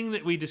it's a thing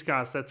that we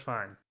discuss, that's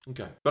fine.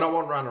 Okay. But I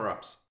want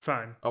runner-ups.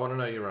 Fine. I want to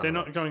know your runner-ups. They're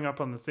not going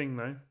up on the thing,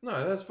 though.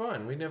 No, that's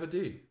fine. We never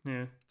do.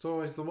 Yeah. It's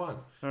always the one.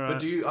 All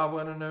But right. I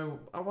want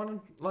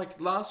to,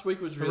 like, last week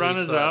was really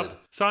Runners excited.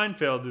 up.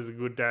 Seinfeld is a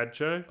good dad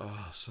show.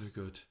 Oh, so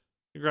good.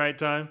 A great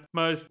time.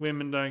 Most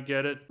women don't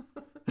get it.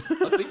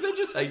 I think they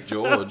just hate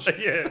George.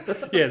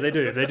 Yeah, they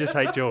do. They just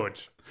hate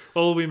George.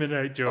 All women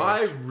hate George.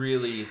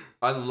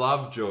 I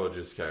love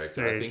George's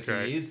character. Yeah, I he's think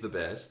great. he is the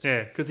best.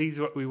 Yeah, because he's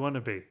what we want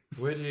to be.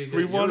 Where do you get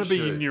We your wanna be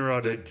shirt?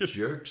 neurotic. The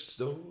jerk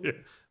store? Yeah.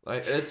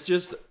 Like, it's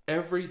just,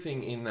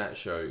 everything in that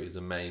show is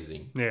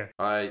amazing. Yeah.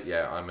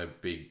 I'm a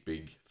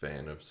big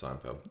fan of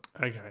Seinfeld.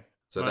 Okay.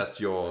 So Well, that's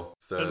your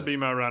That'll third. be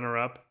my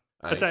runner-up.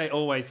 I'd say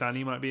Always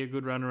Sunny might be a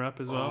good runner-up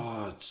as well.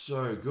 Oh, it's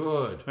so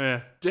good.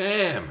 Yeah.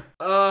 Damn.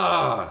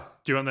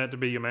 Do you want that to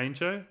be your main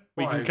show?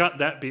 We Why? can cut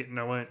that bit and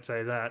I won't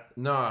say that.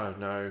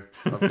 No.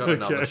 I've got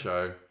another Okay.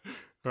 show.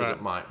 Because Right.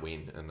 it might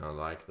win, and I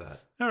like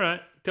that. All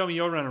right. Tell me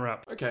your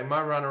runner-up. Okay,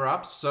 my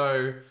runner-up.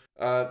 So,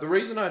 the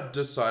reason I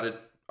decided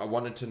I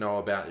wanted to know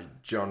about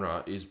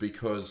genre is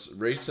because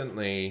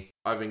recently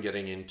I've been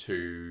getting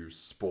into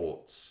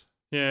sports.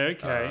 Yeah,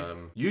 okay.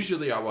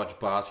 Usually I watch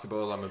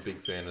basketball. I'm a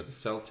big fan of the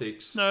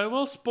Celtics. No,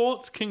 well,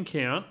 sports can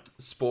count.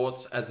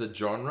 Sports as a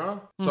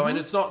genre. So, I mean,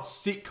 it's not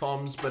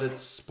sitcoms, but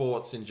it's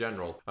sports in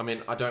general. I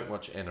mean, I don't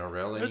watch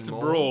NRL anymore. It's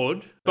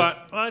broad,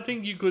 but I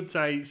think you could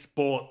say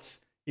sports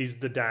is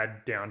the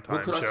dad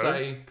downtime Well,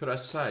 show. could I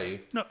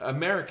say No.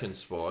 American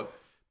sport?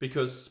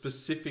 Because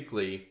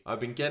specifically, I've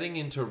been getting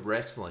into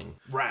wrestling.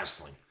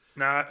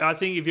 No, I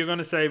think if you're going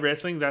to say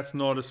wrestling, that's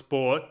not a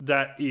sport.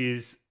 That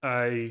is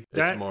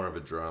It's more of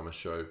a drama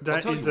show.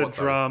 That is a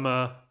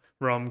drama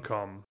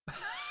rom-com.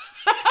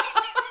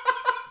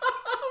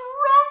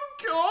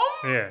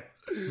 Rom-com? Yeah.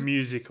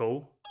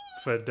 Musical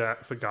for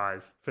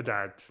guys, for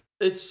dads.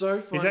 It's so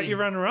funny. Is that your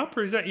runner-up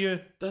or is that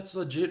your... That's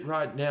legit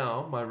right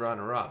now, my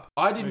runner-up.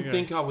 I didn't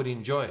think I would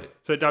enjoy it.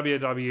 So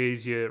WWE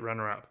is your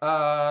runner-up?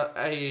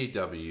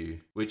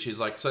 AEW, which is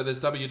like... So there's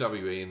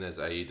WWE and there's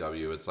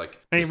AEW. It's like...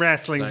 Hey,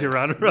 wrestling's your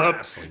runner-up.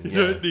 Wrestling,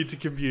 You don't need to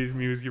confuse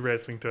me with your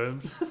wrestling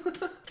terms.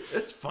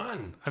 It's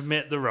fun. I've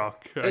met The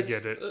Rock. I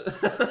get it.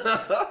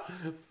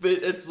 But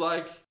it's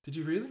like... Did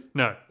you really?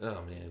 No.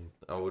 Oh, man.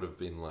 I would have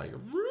been like,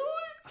 really?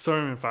 I saw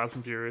him in Fast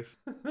and Furious.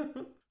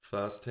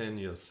 Fasten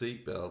your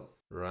seatbelt,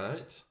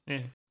 right?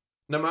 Yeah.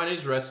 No, mine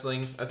is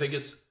wrestling. I think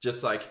it's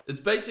just like... It's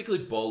basically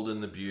Bold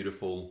and the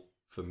Beautiful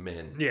for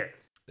men. Yeah.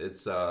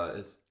 It's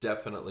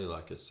definitely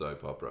like a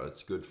soap opera.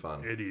 It's good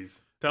fun. It is.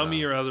 Tell me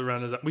your other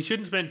runners-up. We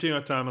shouldn't spend too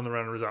much time on the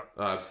runners-up.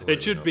 Oh, absolutely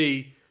It should not.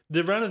 be...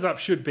 The runners-up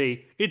should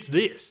be, it's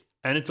this,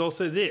 and it's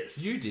also this.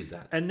 You did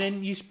that. And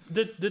then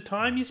the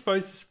time you're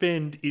supposed to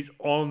spend is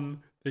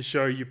on the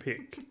show you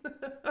pick.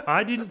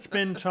 I didn't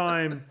spend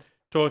time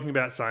talking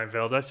about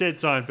Seinfeld. I said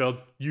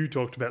Seinfeld. You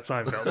talked about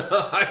Seinfeld.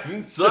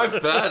 I'm so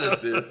bad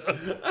at this.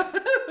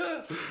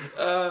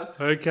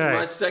 Okay.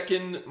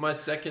 My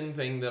second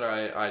thing that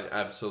I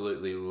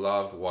absolutely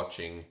love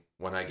watching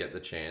when I get the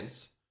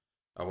chance.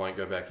 I won't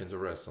go back into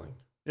wrestling.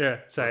 Yeah,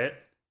 say it.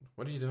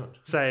 What are you doing?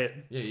 Say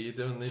it. Yeah, you're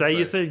doing this. Say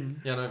your though.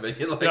 thing. Yeah, no, but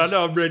you're like...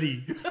 No, I'm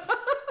ready.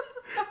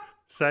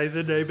 Say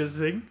the name of the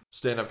thing.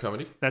 Stand-up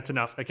comedy. That's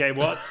enough. Okay,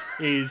 what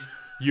is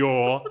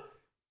your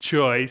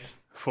choice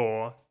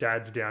for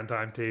Dad's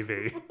Downtime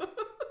TV? I love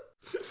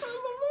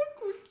how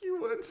quick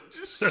you went to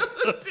just shut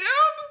it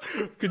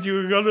down. Because you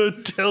were going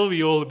to tell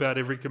me all about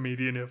every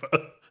comedian ever.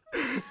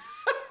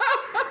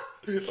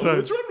 So,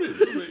 which one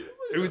was it?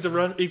 it was a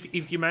run.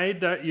 If you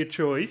made that your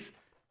choice,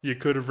 you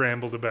could have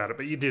rambled about it,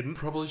 but you didn't.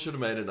 Probably should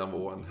have made it number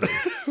one.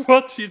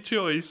 What's your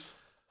choice?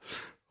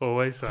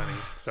 Always Sunny.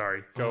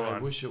 Sorry, go on. I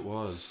wish it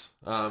was.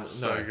 So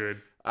no.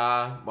 good.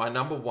 My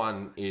number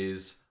one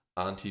is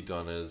Auntie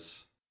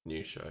Donna's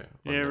new show.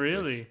 On Yeah, Netflix.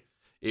 really?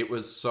 It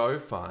was so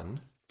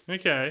fun.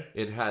 Okay.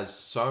 It has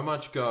so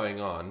much going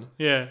on.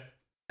 Yeah.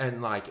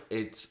 And like,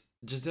 it's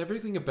just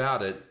everything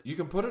about it. You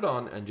can put it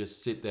on and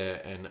just sit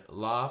there and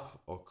laugh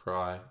or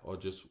cry or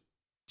just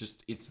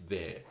it's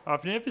there.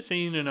 I've never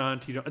seen an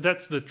Auntie Donna.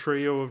 That's the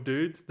trio of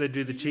dudes. They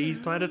do the cheese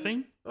platter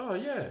thing. Oh,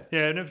 yeah.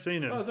 Yeah, I've never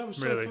seen it. Oh, that was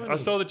so really. funny. I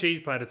saw the cheese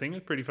platter thing. It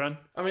was pretty fun.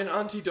 I mean,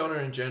 Auntie Donna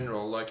in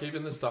general, like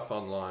even the stuff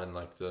online,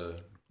 like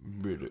the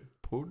Reddit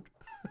pud.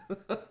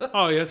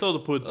 Oh, yeah, I saw the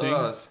pud thing.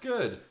 Oh, it's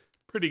good.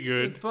 Pretty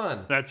good. Good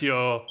fun.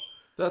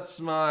 That's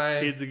my...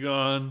 kids are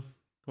gone.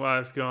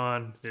 Wife's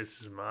gone.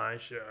 This is my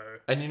show.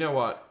 And you know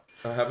what?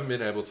 I haven't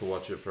been able to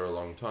watch it for a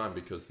long time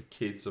because the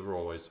kids are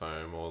always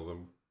home or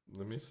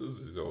the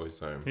missus is always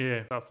home.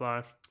 Yeah, tough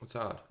life. It's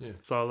hard, yeah.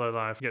 Solo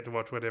life. Get to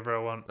watch whatever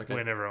I want, Okay.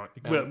 whenever I want.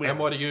 And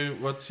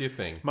what's your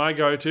thing? My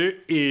go-to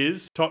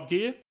is Top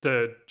Gear,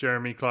 the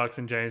Jeremy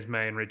Clarkson, James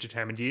May, and Richard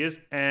Hammond years,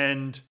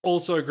 and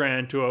also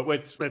Grand Tour.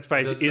 Let's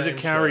face it, is a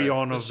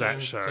carry-on of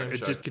that show.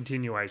 It's just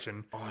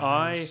continuation.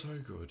 Oh, it's so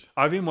good.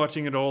 I've been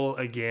watching it all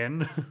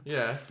again.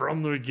 Yeah.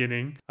 From the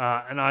beginning,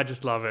 and I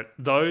just love it.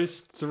 Those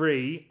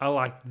three are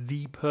like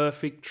the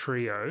perfect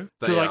trio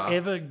They are.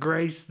 ever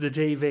grace the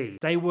TV.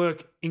 They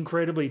work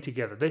incredibly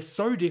together. They're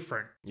so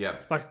different. Yeah.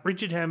 Like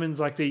Richard Hammond's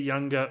like the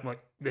younger, like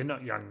they're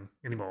not young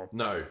anymore.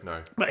 No.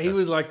 But he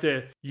was like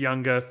the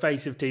younger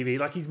face of TV.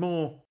 Like he's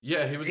more.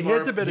 Yeah, he was. He more,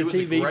 has a better he was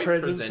TV great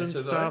presence and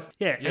presenter, stuff.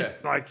 though. Yeah, and,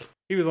 like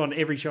he was on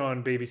every show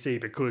on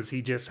BBC because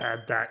he just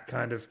had that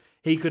kind of.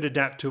 He could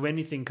adapt to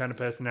anything kind of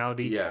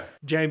personality. Yeah.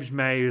 James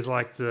May is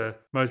like the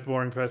most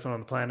boring person on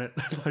the planet.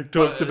 Like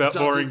talks about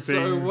boring does it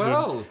things. so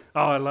well.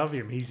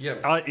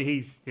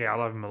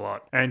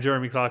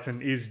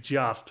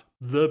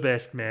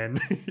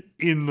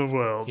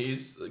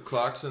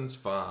 Clarkson's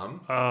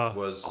Farm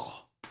was.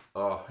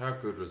 Oh, how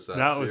good was that?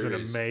 That was an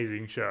series?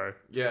 amazing show.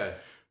 Yeah.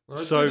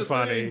 So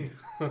funny.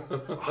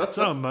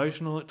 So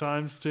emotional at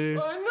times too.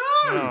 I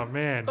know. Oh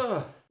man.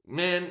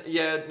 Man,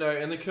 yeah, no,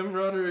 and the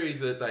camaraderie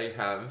that they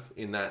have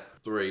in that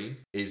three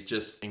is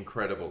just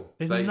incredible.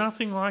 There's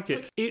nothing like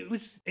it.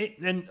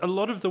 And a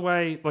lot of the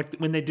way, like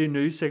when they do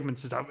news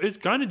segments and stuff, it's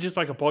kind of just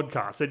like a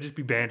podcast. They'd just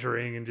be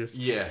bantering and just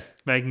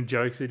making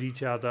jokes at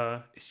each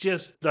other. It's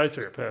just, those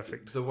three are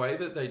perfect. The way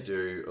that they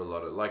do a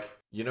lot of, like,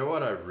 you know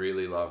what I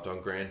really loved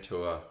on Grand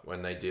Tour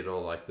when they did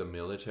all like the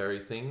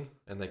military thing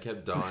and they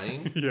kept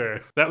dying? Yeah,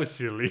 that was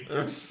silly. It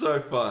was so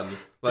fun.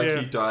 Like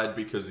he died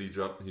because he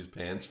dropped his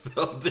pants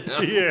fell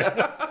down. Yeah.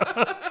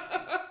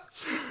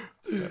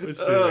 That was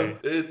silly.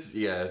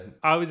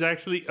 I was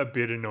actually a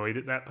bit annoyed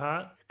at that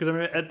part because I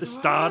remember at the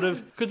start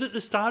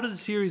of the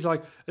series,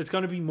 like it's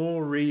going to be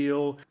more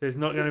real. There's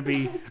not going to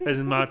be as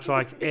much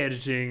like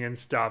editing and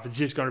stuff. It's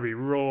just going to be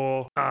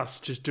raw, us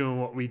just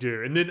doing what we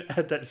do. And then it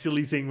had that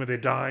silly thing where they're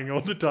dying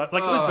all the time.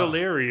 Like it was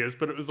hilarious,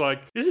 but it was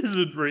like this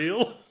isn't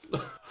real.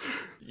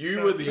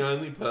 You were the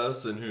only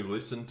person who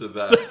listened to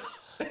that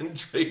and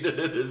treated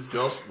it as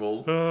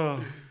gospel.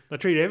 Oh, I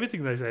treat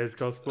everything they say as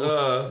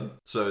gospel.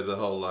 So the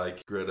whole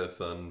like Greta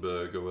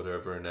Thunberg or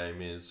whatever her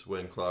name is,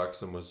 when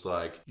Clarkson was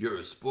like, "You're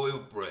a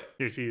spoiled brat."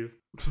 Yeah, she is.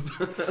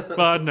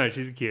 Well, no,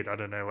 she's a kid. I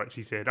don't know what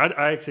she said.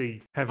 I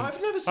actually haven't.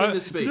 I've never seen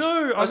this speech.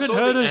 No, I haven't saw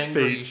heard the her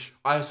angry- speech.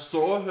 I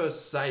saw her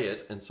say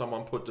it, and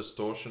someone put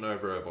distortion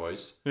over her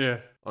voice Yeah.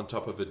 on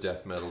top of a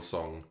death metal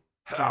song.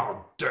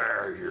 How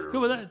dare you? Yeah,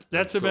 well,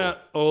 that's cool. about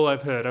all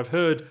I've heard. I've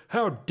heard,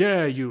 how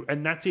dare you?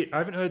 And that's it. I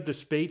haven't heard the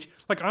speech.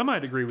 Like, I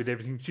might agree with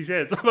everything she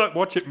says. I might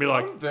watch it and be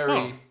like, I'm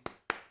very.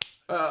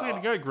 way to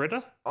go,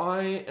 Greta.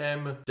 I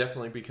am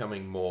definitely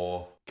becoming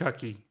more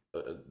Cucky.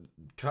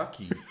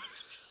 cucky.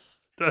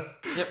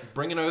 Yep,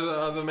 bringing over the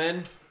other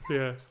men,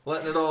 Yeah.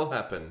 letting it all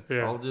happen.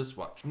 Yeah. I'll just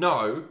watch.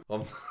 No. No.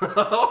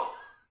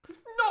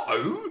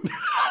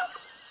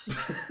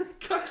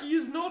 Cucky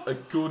is not a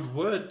good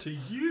word to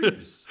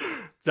use.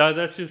 No,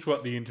 that's just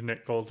what the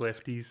internet calls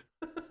lefties.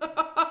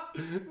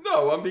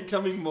 No, I'm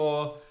becoming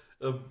more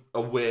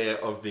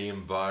aware of the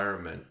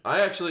environment.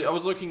 I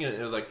was looking at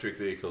electric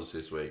vehicles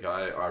this week.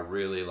 I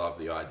really love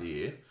the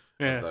idea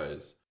of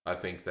those. I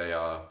think they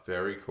are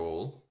very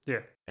cool.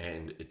 Yeah.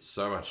 And it's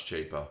so much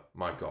cheaper.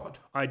 My God.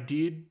 I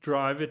did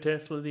drive a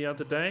Tesla the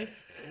other day.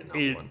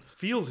 It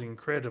feels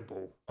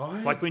incredible.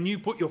 Like when you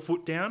put your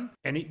foot down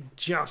and it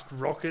just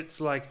rockets,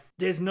 like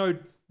there's no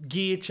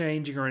gear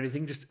changing or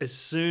anything. Just as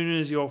soon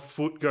as your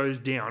foot goes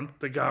down,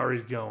 the car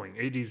is going.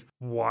 It is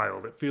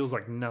wild. It feels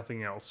like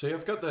nothing else. See,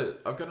 I've got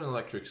an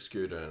electric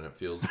scooter and it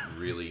feels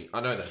really.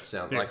 I know that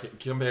sounds like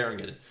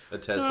comparing a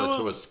Tesla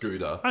to a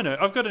scooter. I know.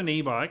 I've got an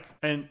e-bike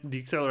and the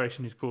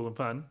acceleration is cool and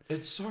fun.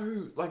 It's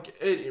so like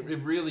it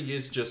really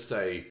is just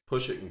a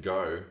push it and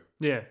go.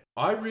 Yeah.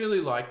 I really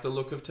like the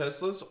look of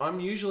Teslas. I'm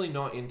usually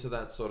not into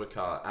that sort of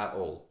car at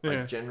all.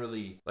 Yeah. I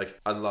generally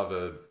I love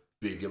a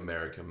big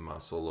American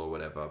muscle or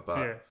whatever,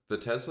 but the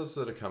Teslas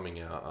that are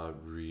coming out are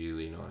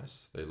really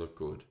nice. They look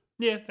good.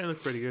 Yeah, they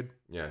look pretty good.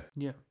 Yeah.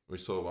 Yeah. We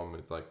saw one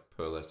with like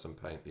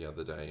pearlescent paint the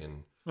other day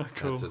and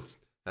cool.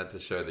 had to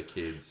show the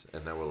kids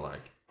and they were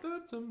like,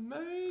 "That's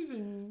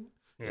amazing."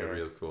 Yeah,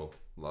 real cool.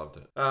 Loved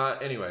it.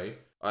 Anyway,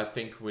 I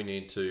think we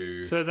need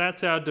to... So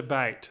that's our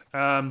debate.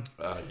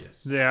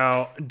 Yes.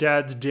 Our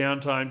dad's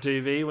downtime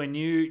TV. When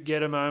you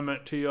get a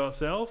moment to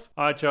yourself,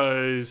 I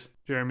chose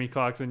Jeremy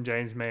Clarkson,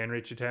 James May and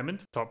Richard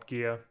Hammond, Top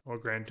Gear or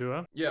Grand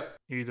Tour. Yep.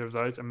 Either of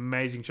those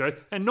amazing shows.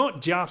 And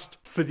not just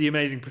for the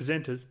amazing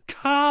presenters.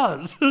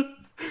 Cars!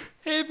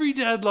 Every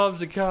dad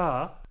loves a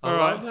car. I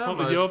love how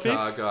most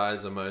car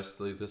guys are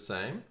mostly the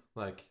same.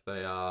 Like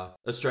they are...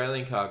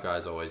 Australian car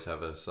guys always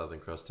have a Southern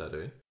Cross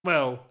tattoo.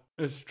 Well...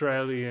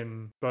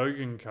 Australian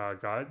bogan car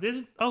guy.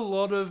 There's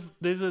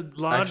a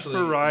large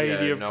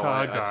variety of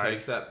car guys. I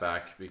take that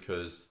back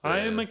because I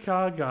am a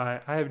car guy.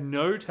 I have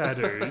no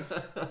tattoos.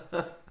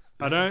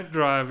 I don't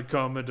drive a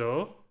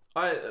Commodore.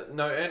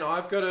 And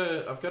I've got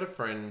a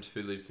friend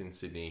who lives in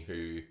Sydney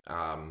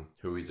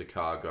who is a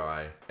car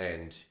guy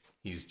and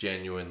he's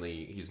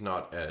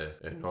not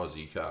an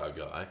Aussie car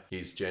guy.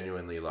 He's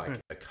genuinely like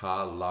a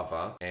car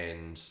lover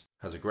and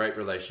has a great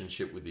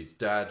relationship with his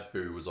dad,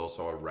 who was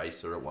also a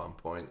racer at one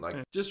point. Like,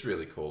 just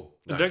really cool.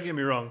 No. Don't get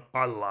me wrong.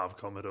 I love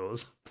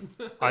Commodores.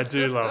 I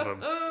do love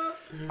them.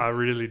 I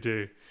really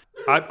do.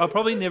 I'll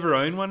probably never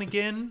own one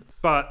again,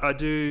 but I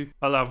do.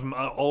 I love them.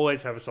 I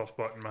always have a soft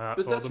spot in my heart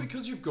for them. But that's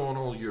because you've gone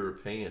all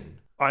European.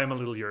 I am a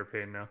little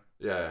European now.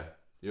 Yeah,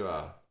 you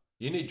are.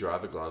 You need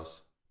driver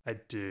gloves. I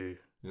do.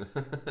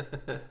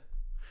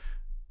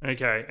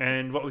 Okay,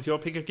 and what was your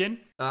pick again?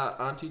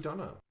 Auntie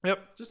Donna.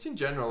 Yep. Just in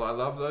general, I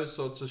love those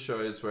sorts of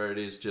shows where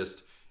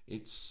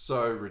it's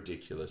so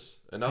ridiculous.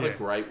 Another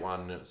great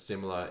one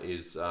similar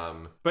is I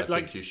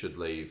Think You Should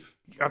Leave.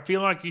 I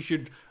feel like you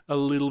should a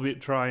little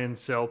bit try and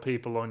sell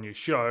people on your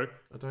show.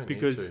 I don't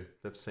need to.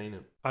 They've seen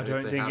it. I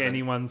don't think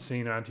anyone's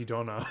seen Auntie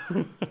Donna.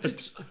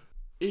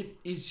 It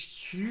is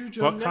huge.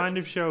 What kind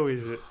of show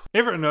is it?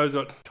 Everyone knows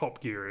what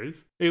Top Gear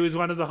is. It was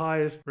one of the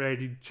highest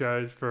rated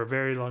shows for a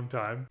very long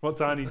time.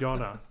 What's Auntie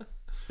Donna?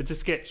 It's a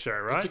sketch show,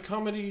 right? It's a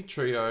comedy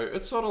trio.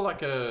 It's sort of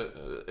like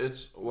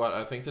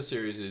I think the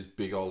series is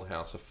Big Old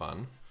House of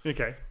Fun.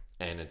 Okay.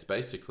 And it's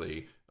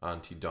basically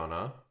Auntie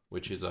Donna,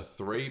 which is a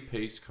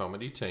 3-piece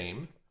comedy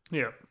team.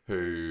 Yeah.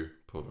 Who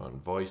put on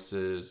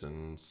voices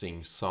and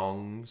sing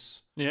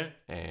songs. Yeah.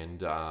 And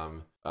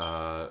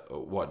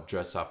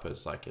dress up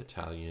as like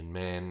Italian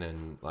men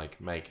and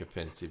like make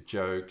offensive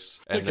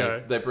jokes. And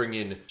they bring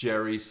in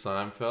Jerry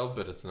Seinfeld,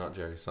 but it's not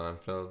Jerry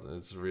Seinfeld.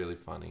 It's really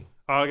funny.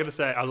 I gotta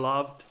say, I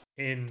loved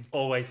in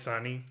Always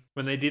Sunny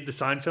when they did the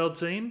Seinfeld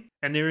scene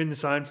and they're in the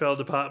Seinfeld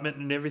apartment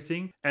and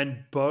everything,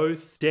 and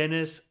both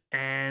Dennis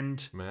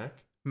and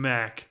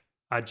Mac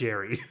are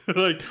Jerry.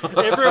 Like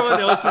everyone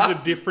else is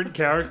a different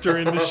character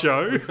in the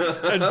show,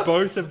 and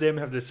both of them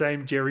have the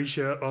same Jerry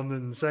shirt on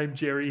and the same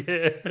Jerry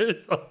hair.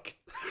 It's like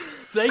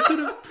they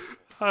could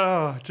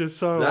have. Just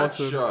so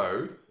awesome. That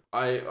show,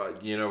 I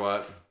you know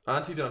what?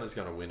 Auntie Donna's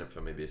going to win it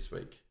for me this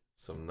week,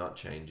 so I'm not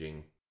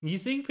changing You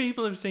think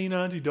people have seen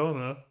Auntie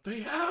Donna?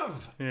 They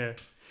have. Yeah.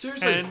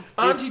 Seriously, And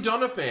Auntie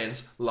Donna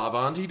fans love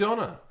Auntie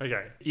Donna.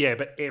 Okay. Yeah,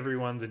 but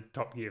everyone's a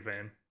Top Gear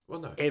fan. Well,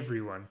 no.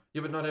 Everyone.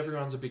 Yeah, but not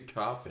everyone's a big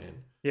car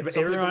fan. Yeah, but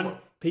Some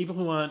people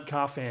who aren't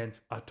car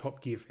fans are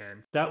Top Gear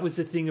fans. That was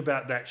the thing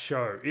about that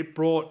show. It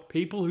brought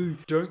people who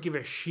don't give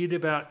a shit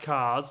about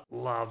cars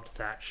loved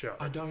that show.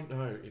 I don't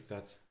know if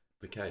that's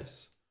the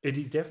case. It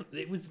is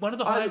definitely. It was one of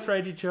the highest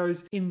rated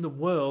shows in the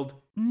world.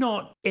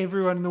 Not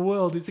everyone in the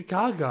world is a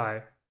car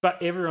guy, but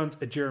everyone's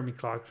a Jeremy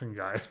Clarkson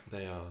guy.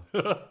 They are.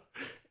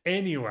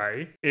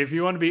 Anyway, if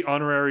you want to be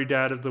honorary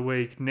dad of the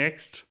week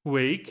next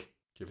week,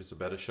 give us a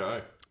better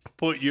show.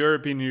 Put your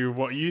opinion of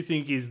what you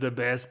think is the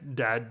best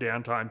dad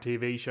downtime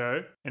TV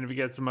show. And if it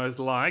gets the most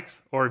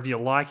likes, or if you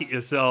like it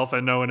yourself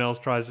and no one else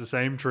tries the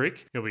same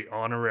trick, you'll be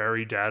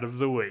honorary dad of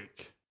the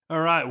week.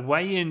 All right,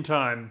 weigh-in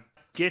time.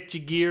 Get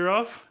your gear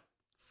off.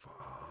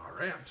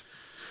 Far out.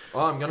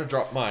 Oh, I'm going to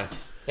drop my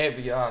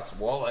heavy-ass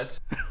wallet.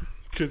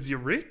 Because you're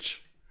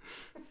rich?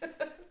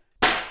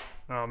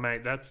 Oh,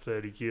 mate, that's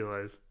 30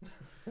 kilos.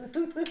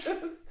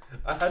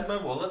 I had my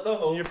wallet the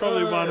whole You're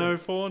probably time.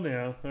 104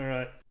 now. All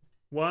right.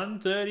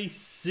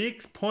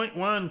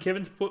 136.1.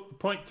 Kevin's put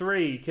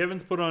 0.3.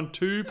 Kevin's put on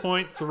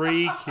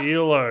 2.3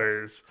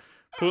 kilos.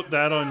 Put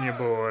that on your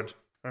board.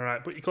 All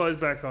right, put your clothes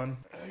back on.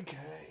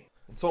 Okay.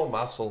 It's all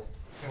muscle.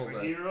 Got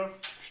my gear off.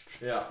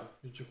 Yeah.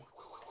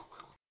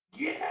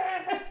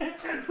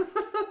 Yes!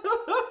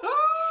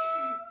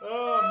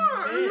 Oh,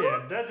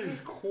 man. That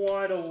is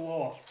quite a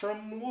loss.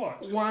 From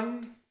what?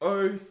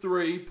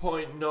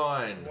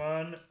 103.9.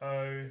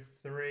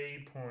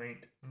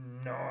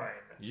 103.9.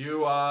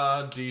 You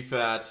are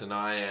defat and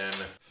I am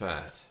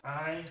fat.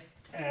 I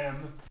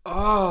am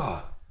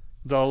Oh,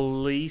 the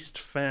least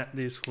fat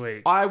this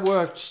week. I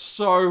worked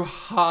so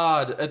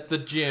hard at the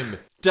gym.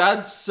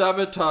 Dad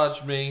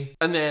sabotaged me,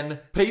 and then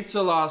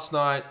pizza last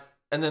night,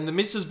 and then the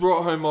missus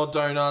brought home more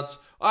donuts.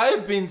 I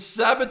have been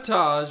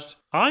sabotaged.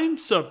 I'm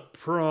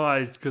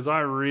surprised because I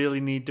really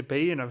need to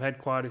pee and I've had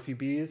quite a few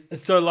beers.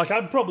 So, like,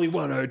 I'm probably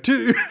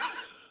 102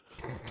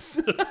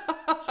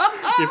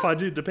 if I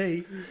did the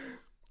pee.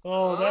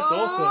 Oh, that's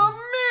awesome. Oh,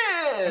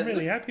 man. I'm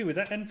really happy with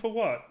that. And for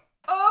what?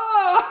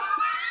 Oh,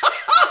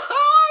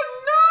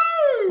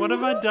 no. What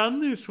have I done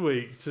this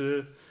week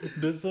to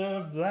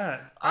deserve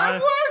that? I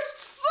worked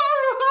so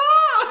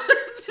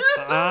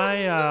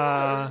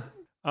hard.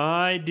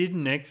 I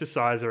didn't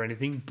exercise or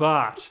anything,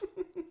 but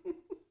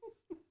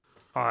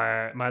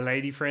my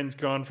lady friend's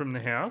gone from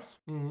the house,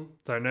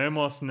 so no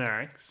more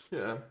snacks.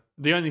 Yeah.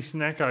 The only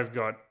snack I've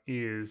got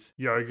is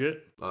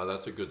yogurt Oh,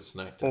 that's a good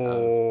snack to have.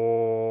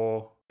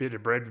 or bit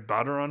of bread with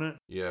butter on it.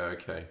 Yeah,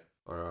 okay.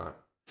 All right.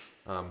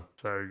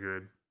 So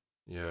good.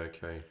 Yeah,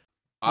 okay.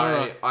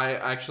 Alright. I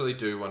actually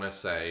do want to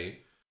say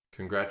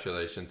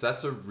congratulations.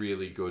 That's a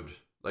really good...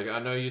 Like, I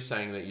know you're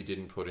saying that you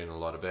didn't put in a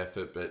lot of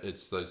effort, but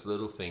it's those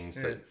little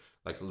things that...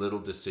 Like, little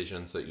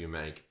decisions that you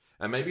make.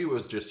 And maybe it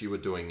was just you were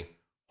doing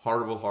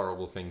horrible,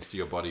 horrible things to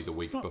your body the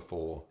week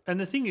before. And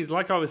the thing is,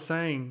 like I was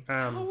saying...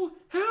 How?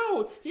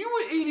 You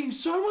were eating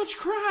so much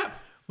crap!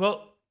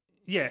 Well,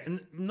 yeah, and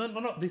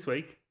not this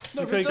week.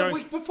 No, This but week the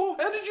week before,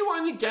 how did you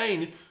only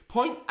gain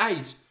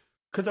 0.8?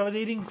 because I was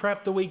eating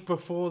crap the week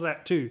before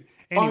that too.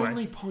 Anyway,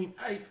 Only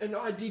 0.8, and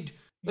I did...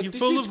 Like, you're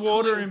this full is of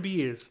water clear- and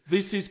beers.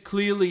 This is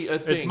clearly a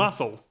thing. It's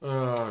muscle.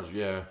 Oh,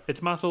 yeah.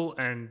 It's muscle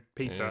and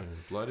pizza. Yeah,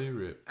 bloody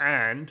rip.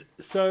 And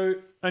so,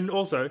 and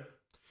also,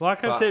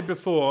 like I said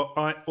before,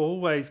 I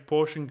always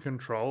portion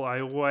control.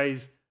 I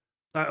always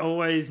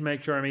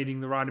make sure I'm eating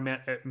the right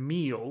amount at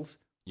meals.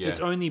 Yeah. It's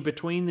only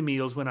between the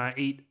meals when I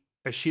eat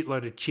a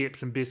shitload of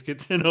chips and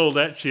biscuits and all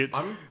that shit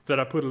that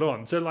I put it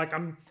on. So, like,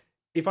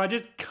 if I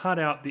just cut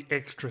out the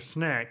extra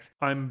snacks,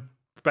 I'm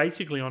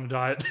basically on a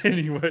diet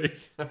anyway.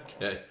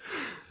 Okay.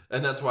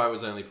 And that's why it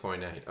was only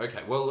 0.8. Okay,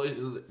 well,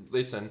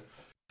 listen,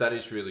 that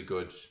is really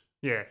good.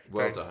 Yes.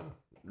 Well done.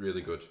 Really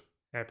good.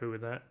 Happy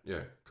with that.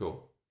 Yeah,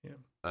 cool. Yeah.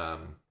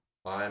 I'm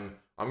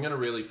going to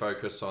really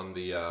focus on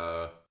the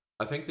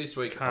I think this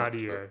week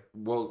Cardio.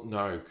 Well,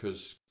 no,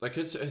 cuz like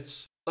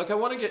it's like I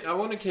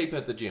want to keep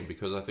at the gym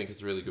because I think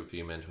it's really good for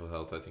your mental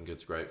health. I think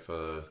it's great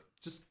for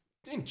just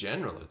in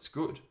general, it's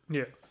good.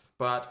 Yeah.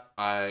 But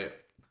I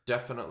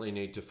definitely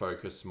need to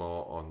focus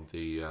more on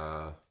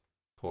the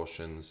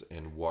portions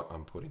and what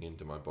I'm putting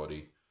into my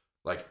body.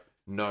 Like,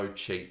 no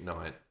cheat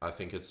night. I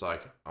think it's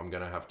like I'm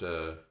going to have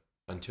to,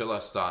 until I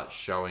start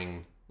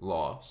showing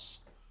loss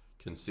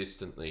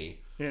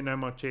consistently. Yeah, no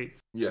more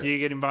cheats. Yeah. You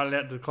get invited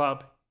out to the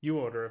club, you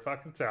order a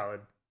fucking salad.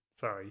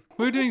 Sorry.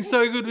 We're doing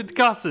so good with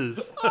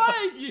cusses.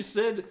 You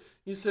said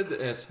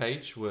the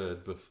SH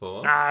word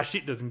before. Ah,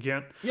 shit doesn't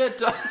count. Yeah,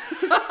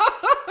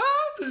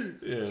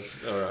 yeah,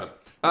 all right.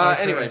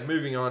 Okay. Anyway,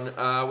 moving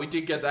on. We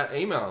did get that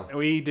email.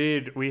 We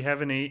did. We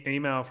have an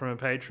email from a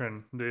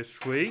patron this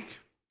week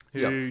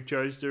who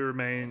chose to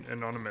remain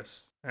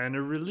anonymous. And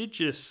a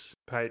religious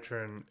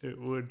patron, it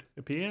would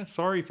appear.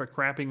 Sorry for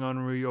crapping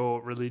on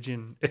your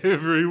religion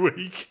every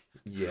week.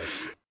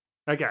 Yes.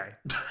 Okay.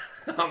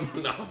 No,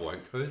 I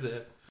won't go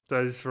there.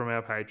 Those from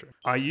our patron.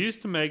 I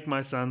used to make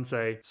my son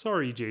say,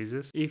 sorry,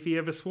 Jesus, if he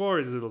ever swore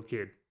as a little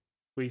kid.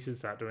 We should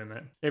start doing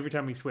that. Every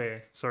time we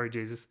swear, sorry,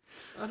 Jesus.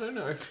 I don't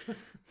know.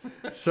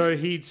 So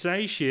he'd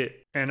say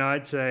shit, and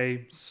I'd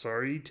say,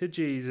 sorry to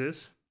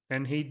Jesus,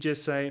 and he'd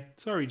just say,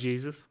 sorry,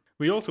 Jesus.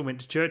 We also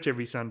went to church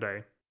every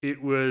Sunday.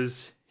 It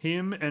was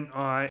him and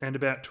I and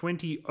about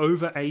 20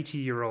 over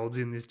 80-year-olds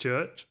in this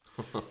church.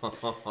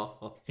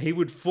 He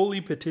would fully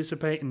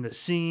participate in the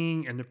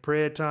singing and the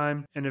prayer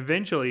time, and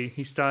eventually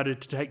he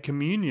started to take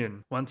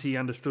communion once he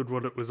understood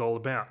what it was all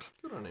about.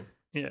 Good on him.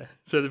 Yeah.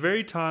 So the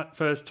very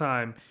first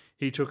time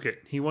he took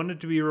it, he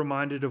wanted to be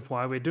reminded of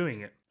why we're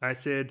doing it. I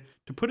said,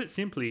 to put it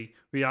simply,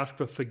 we ask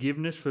for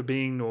forgiveness for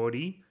being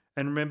naughty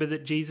and remember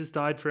that Jesus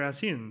died for our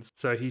sins.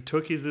 So he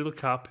took his little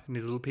cup and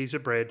his little piece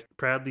of bread,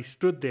 proudly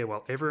stood there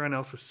while everyone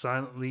else was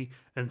silently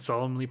and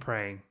solemnly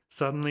praying.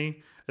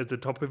 Suddenly, at the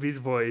top of his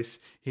voice,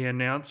 he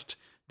announced,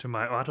 to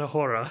my utter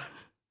horror,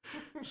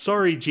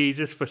 sorry,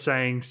 Jesus, for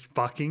saying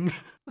fucking.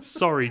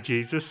 Sorry,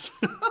 Jesus.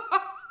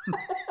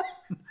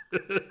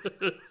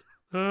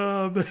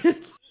 Oh,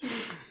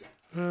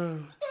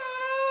 man.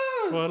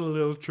 What a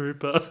little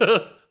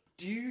trooper.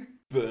 Do you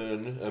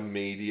burn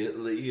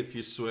immediately if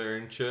you swear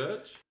in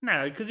church?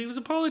 No, because he was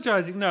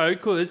apologising. No,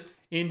 because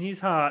in his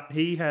heart,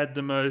 he had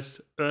the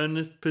most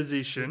earnest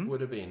position.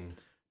 Would have been.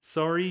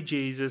 Sorry,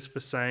 Jesus,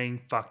 for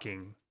saying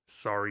fucking.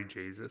 Sorry,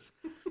 Jesus.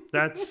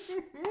 That's...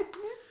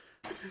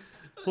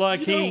 like,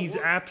 he's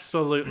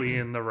absolutely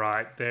in the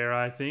right there,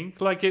 I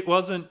think. Like, it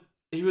wasn't...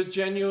 He was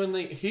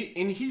genuinely...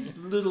 in his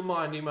little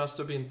mind, he must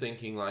have been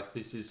thinking, like,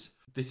 this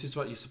is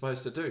what you're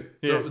supposed to do.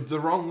 Yeah. The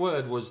wrong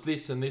word was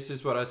this, and this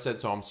is what I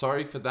said, so I'm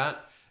sorry for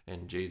that.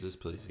 And Jesus,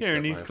 please accept Yeah,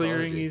 and he's my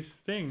clearing apology. his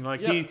thing.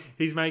 Like, Yeah.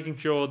 he's making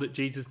sure that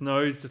Jesus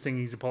knows the thing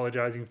he's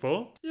apologising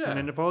for. Yeah. And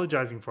then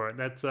apologising for it.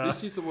 That's...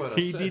 This is the word I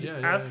he said. did Yeah.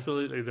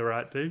 absolutely the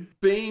right thing.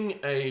 Being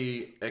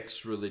a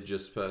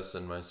ex-religious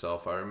person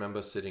myself, I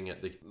remember sitting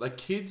at the... Like,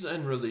 kids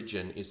and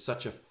religion is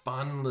such a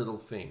fun little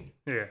thing.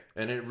 Yeah.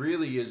 And it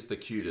really is the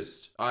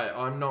cutest.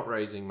 I'm not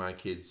raising my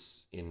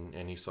kids in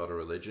any sort of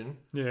religion.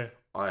 Yeah.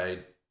 I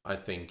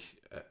think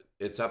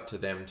it's up to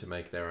them to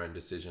make their own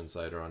decisions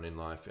later on in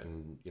life,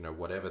 and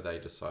whatever they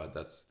decide,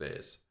 that's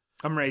theirs.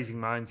 I'm raising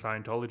mine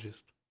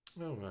Scientologist.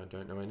 Oh, I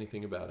don't know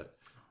anything about it,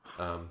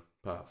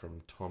 apart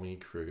from Tommy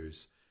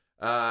Cruise.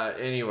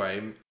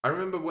 Anyway, I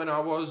remember when I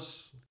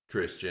was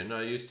Christian,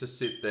 I used to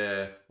sit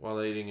there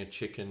while eating a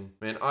chicken.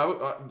 Man,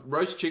 I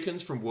roast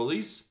chickens from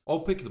Woolies. I'll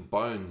pick the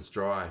bones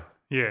dry.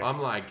 Yeah.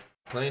 I'm like,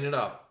 clean it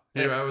up.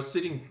 Yeah. Anyway, I was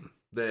sitting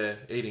there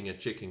eating a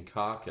chicken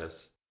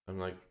carcass. I'm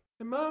like,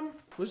 hey, Mum,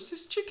 was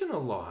this chicken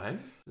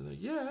alive? She's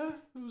like, yeah,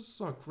 it was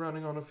like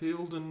running on a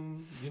field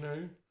and,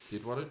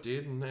 did what it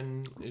did, and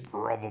then it...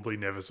 Probably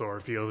never saw a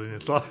field in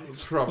its life.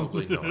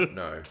 Probably not,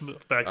 no.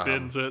 Back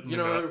then, certainly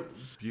not.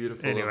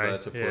 Beautiful Anyway, of her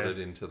to put it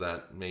into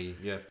that, me,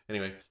 yeah.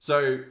 Anyway,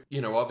 so,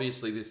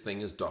 obviously this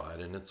thing has died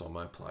and it's on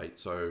my plate.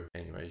 So,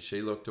 anyway,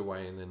 she looked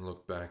away and then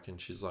looked back and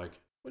she's like,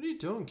 what are you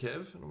doing,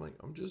 Kev? And I'm like,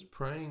 I'm just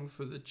praying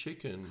for the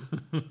chicken.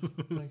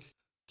 Like,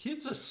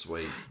 kids are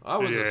sweet. I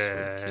was a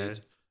sweet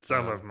kid.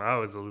 Some of them, I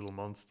was a little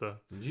monster.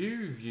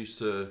 You used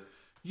to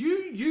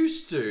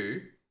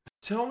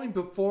tell me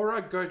before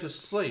I go to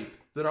sleep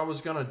that I was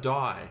going to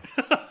die.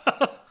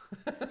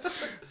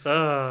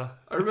 I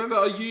remember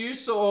I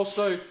used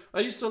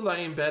to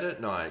lay in bed at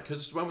night,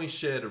 because when we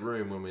shared a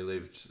room when we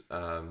lived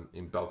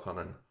in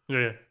Belconnen.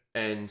 Yeah.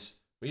 And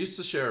we used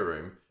to share a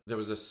room. There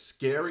was a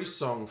scary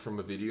song from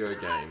a video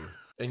game.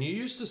 And you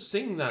used to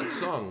sing that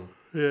song.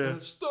 Yeah.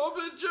 Stop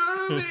it,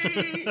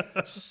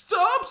 Jeremy!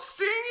 Stop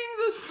singing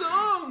the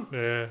song!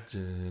 Yeah.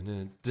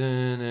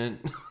 Dun-dun-dun-dun.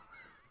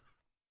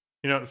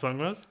 You know what the song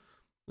was? It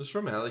was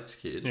from Alex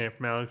Kidd. Yeah,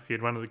 from Alex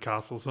Kidd, one of the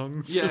Castle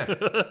songs. Yeah.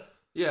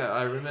 Yeah,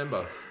 I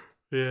remember.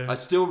 Yeah. I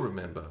still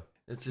remember.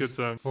 It's Good just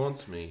song.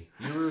 haunts me.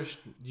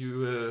 You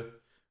were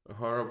a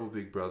horrible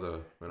big brother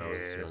when I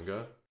was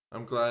younger.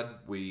 I'm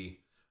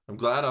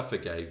glad I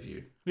forgave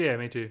you. Yeah,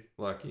 me too.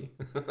 Lucky.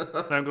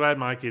 I'm glad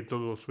my kid's a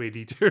little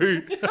sweetie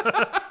too.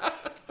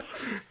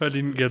 I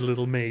didn't get a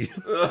little me.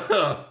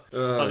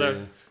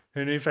 Although,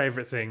 her new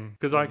favourite thing,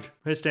 because like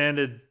her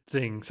standard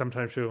thing,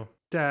 sometimes she'll,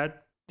 Dad,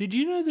 did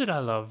you know that I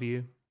love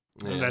you?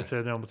 Yeah. And that's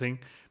her normal thing.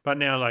 But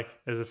now, like,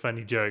 as a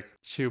funny joke,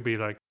 she'll be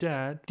like,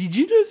 Dad, did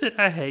you know that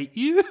I hate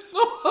you?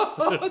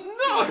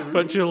 No!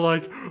 But she'll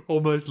like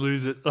almost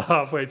lose it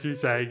halfway through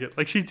saying it.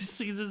 Like she just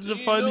thinks it's the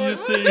You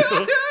funniest know-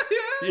 thing.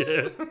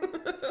 Yeah.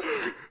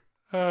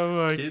 I'm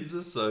like, Kids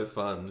are so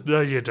fun.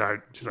 no, you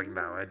don't. She's like,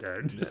 no, I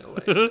don't. No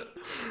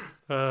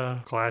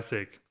way.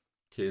 Classic.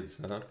 Kids,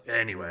 huh?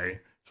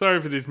 Anyway,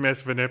 sorry for this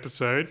mess of an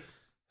episode.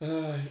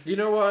 You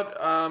know what?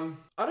 I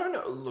don't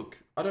know. Look,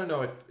 I don't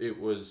know if it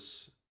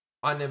was...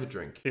 I never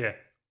drink. Yeah.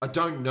 I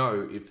don't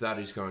know if that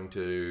is going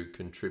to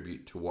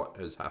contribute to what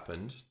has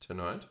happened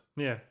tonight.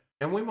 Yeah.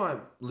 And we might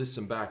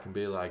listen back and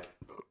be like...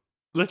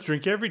 Let's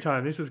drink every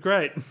time. This is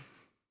great.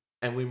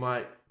 And we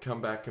might come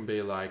back and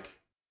be like,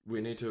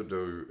 we need to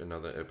do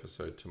another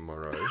episode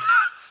tomorrow.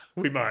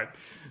 We might.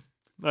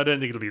 I don't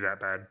think it'll be that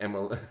bad. And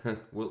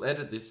we'll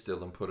edit this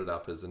still and put it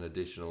up as an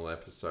additional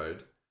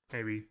episode.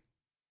 Maybe.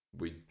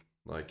 We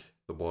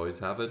the boys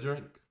have a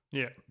drink.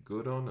 Yeah.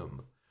 Good on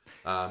them.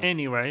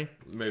 Anyway.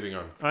 Moving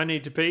on. I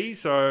need to pee,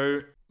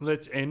 so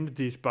let's end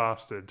this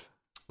bastard.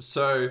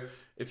 So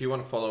if you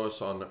want to follow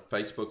us on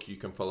Facebook, you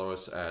can follow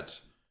us at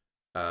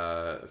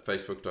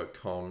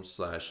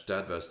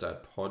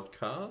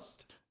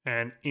facebook.com/dadversedadpodcast.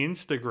 And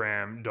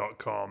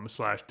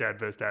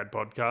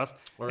Instagram.com/dadversedadpodcast.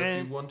 Or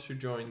if you want to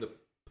join the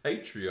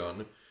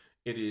Patreon,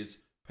 it is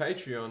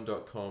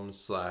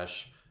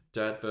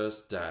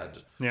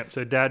patreon.com/dadversedad. Yep,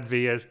 so Dad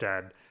vs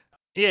Dad.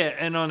 Yeah,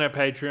 and on our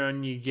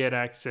Patreon, you get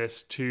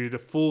access to the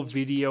full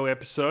video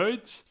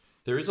episodes.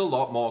 There is a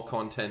lot more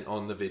content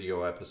on the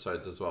video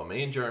episodes as well.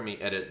 Me and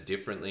Jeremy edit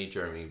differently.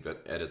 Jeremy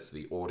edits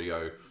the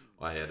audio.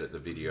 I edit the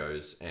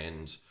videos.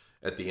 And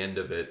at the end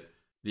of it,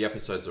 the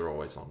episodes are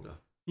always longer.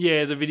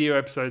 Yeah, the video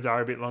episodes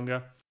are a bit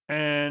longer.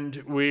 And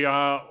we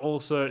are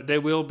also...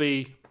 There will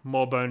be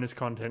more bonus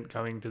content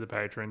coming to the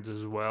patrons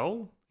as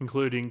well,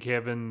 including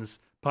Kevin's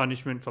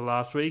punishment for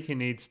last week. He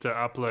needs to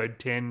upload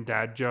 10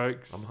 dad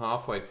jokes. I'm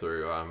halfway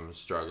through. I'm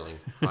struggling.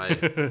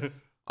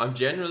 I'm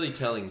generally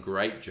telling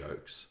great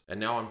jokes, and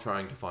now I'm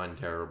trying to find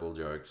terrible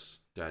jokes,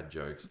 dad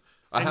jokes.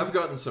 I have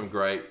gotten some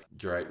great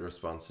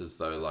responses,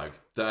 though. Like,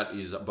 that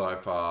is by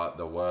far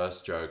the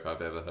worst joke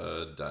I've ever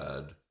heard,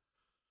 Dad.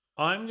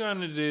 I'm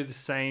going to do the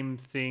same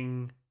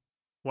thing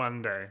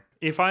one day.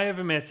 If I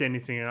ever mess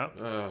anything up,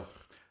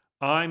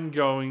 I'm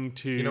going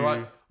to do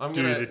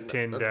the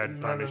 10 dad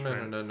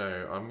punishment.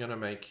 No. I'm going to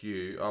make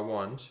you... I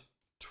want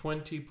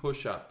 20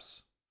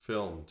 push-ups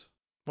filmed.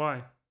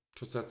 Why?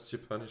 Because that's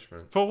your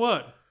punishment. For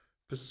what?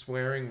 For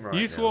swearing right now.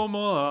 You swore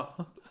more.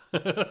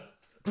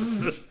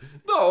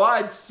 No,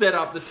 I'd set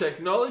up the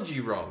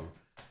technology wrong.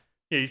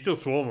 Yeah, you still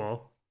swore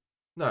more.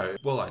 No,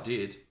 well, I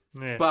did.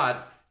 Yeah.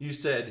 But you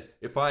said,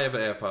 if I ever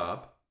F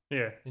up...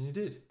 Yeah. And you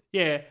did.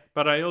 Yeah,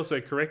 but I also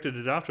corrected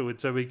it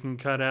afterwards so we can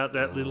cut out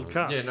that little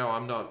cuss. Yeah, no,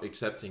 I'm not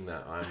accepting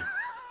that.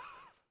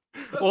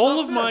 All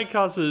of my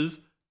cusses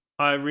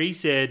I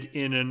resaid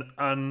in an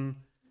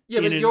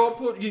Yeah, but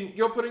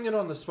you're putting it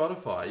on the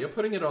Spotify. You're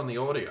putting it on the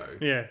audio.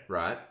 Yeah.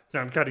 Right?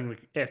 No, I'm cutting the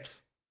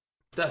Fs.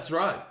 That's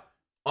right.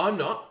 I'm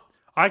not.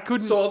 I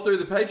couldn't... It's all through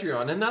the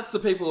Patreon, and that's the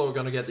people who are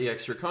going to get the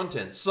extra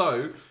content.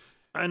 So,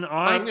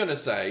 I'm going to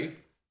say...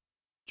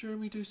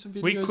 Jeremy, do some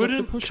videos of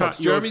the push-ups.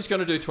 Jeremy's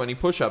going to do 20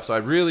 push-ups. I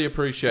really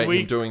appreciate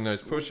him doing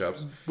those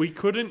push-ups. We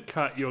couldn't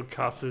cut your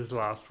cusses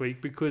last week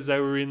because they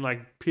were in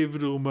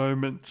pivotal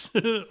moments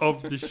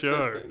of the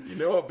show. You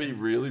know what would be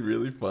really,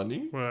 really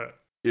funny? What?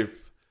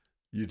 If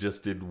you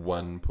just did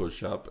one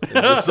push-up and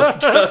just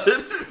cut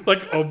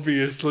it.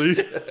 Obviously.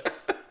 Yeah.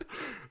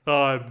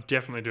 Oh, I'm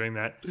definitely doing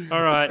that.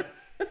 All right.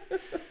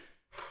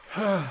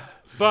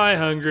 Bye,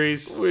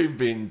 Hungries. We've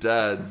been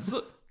dads.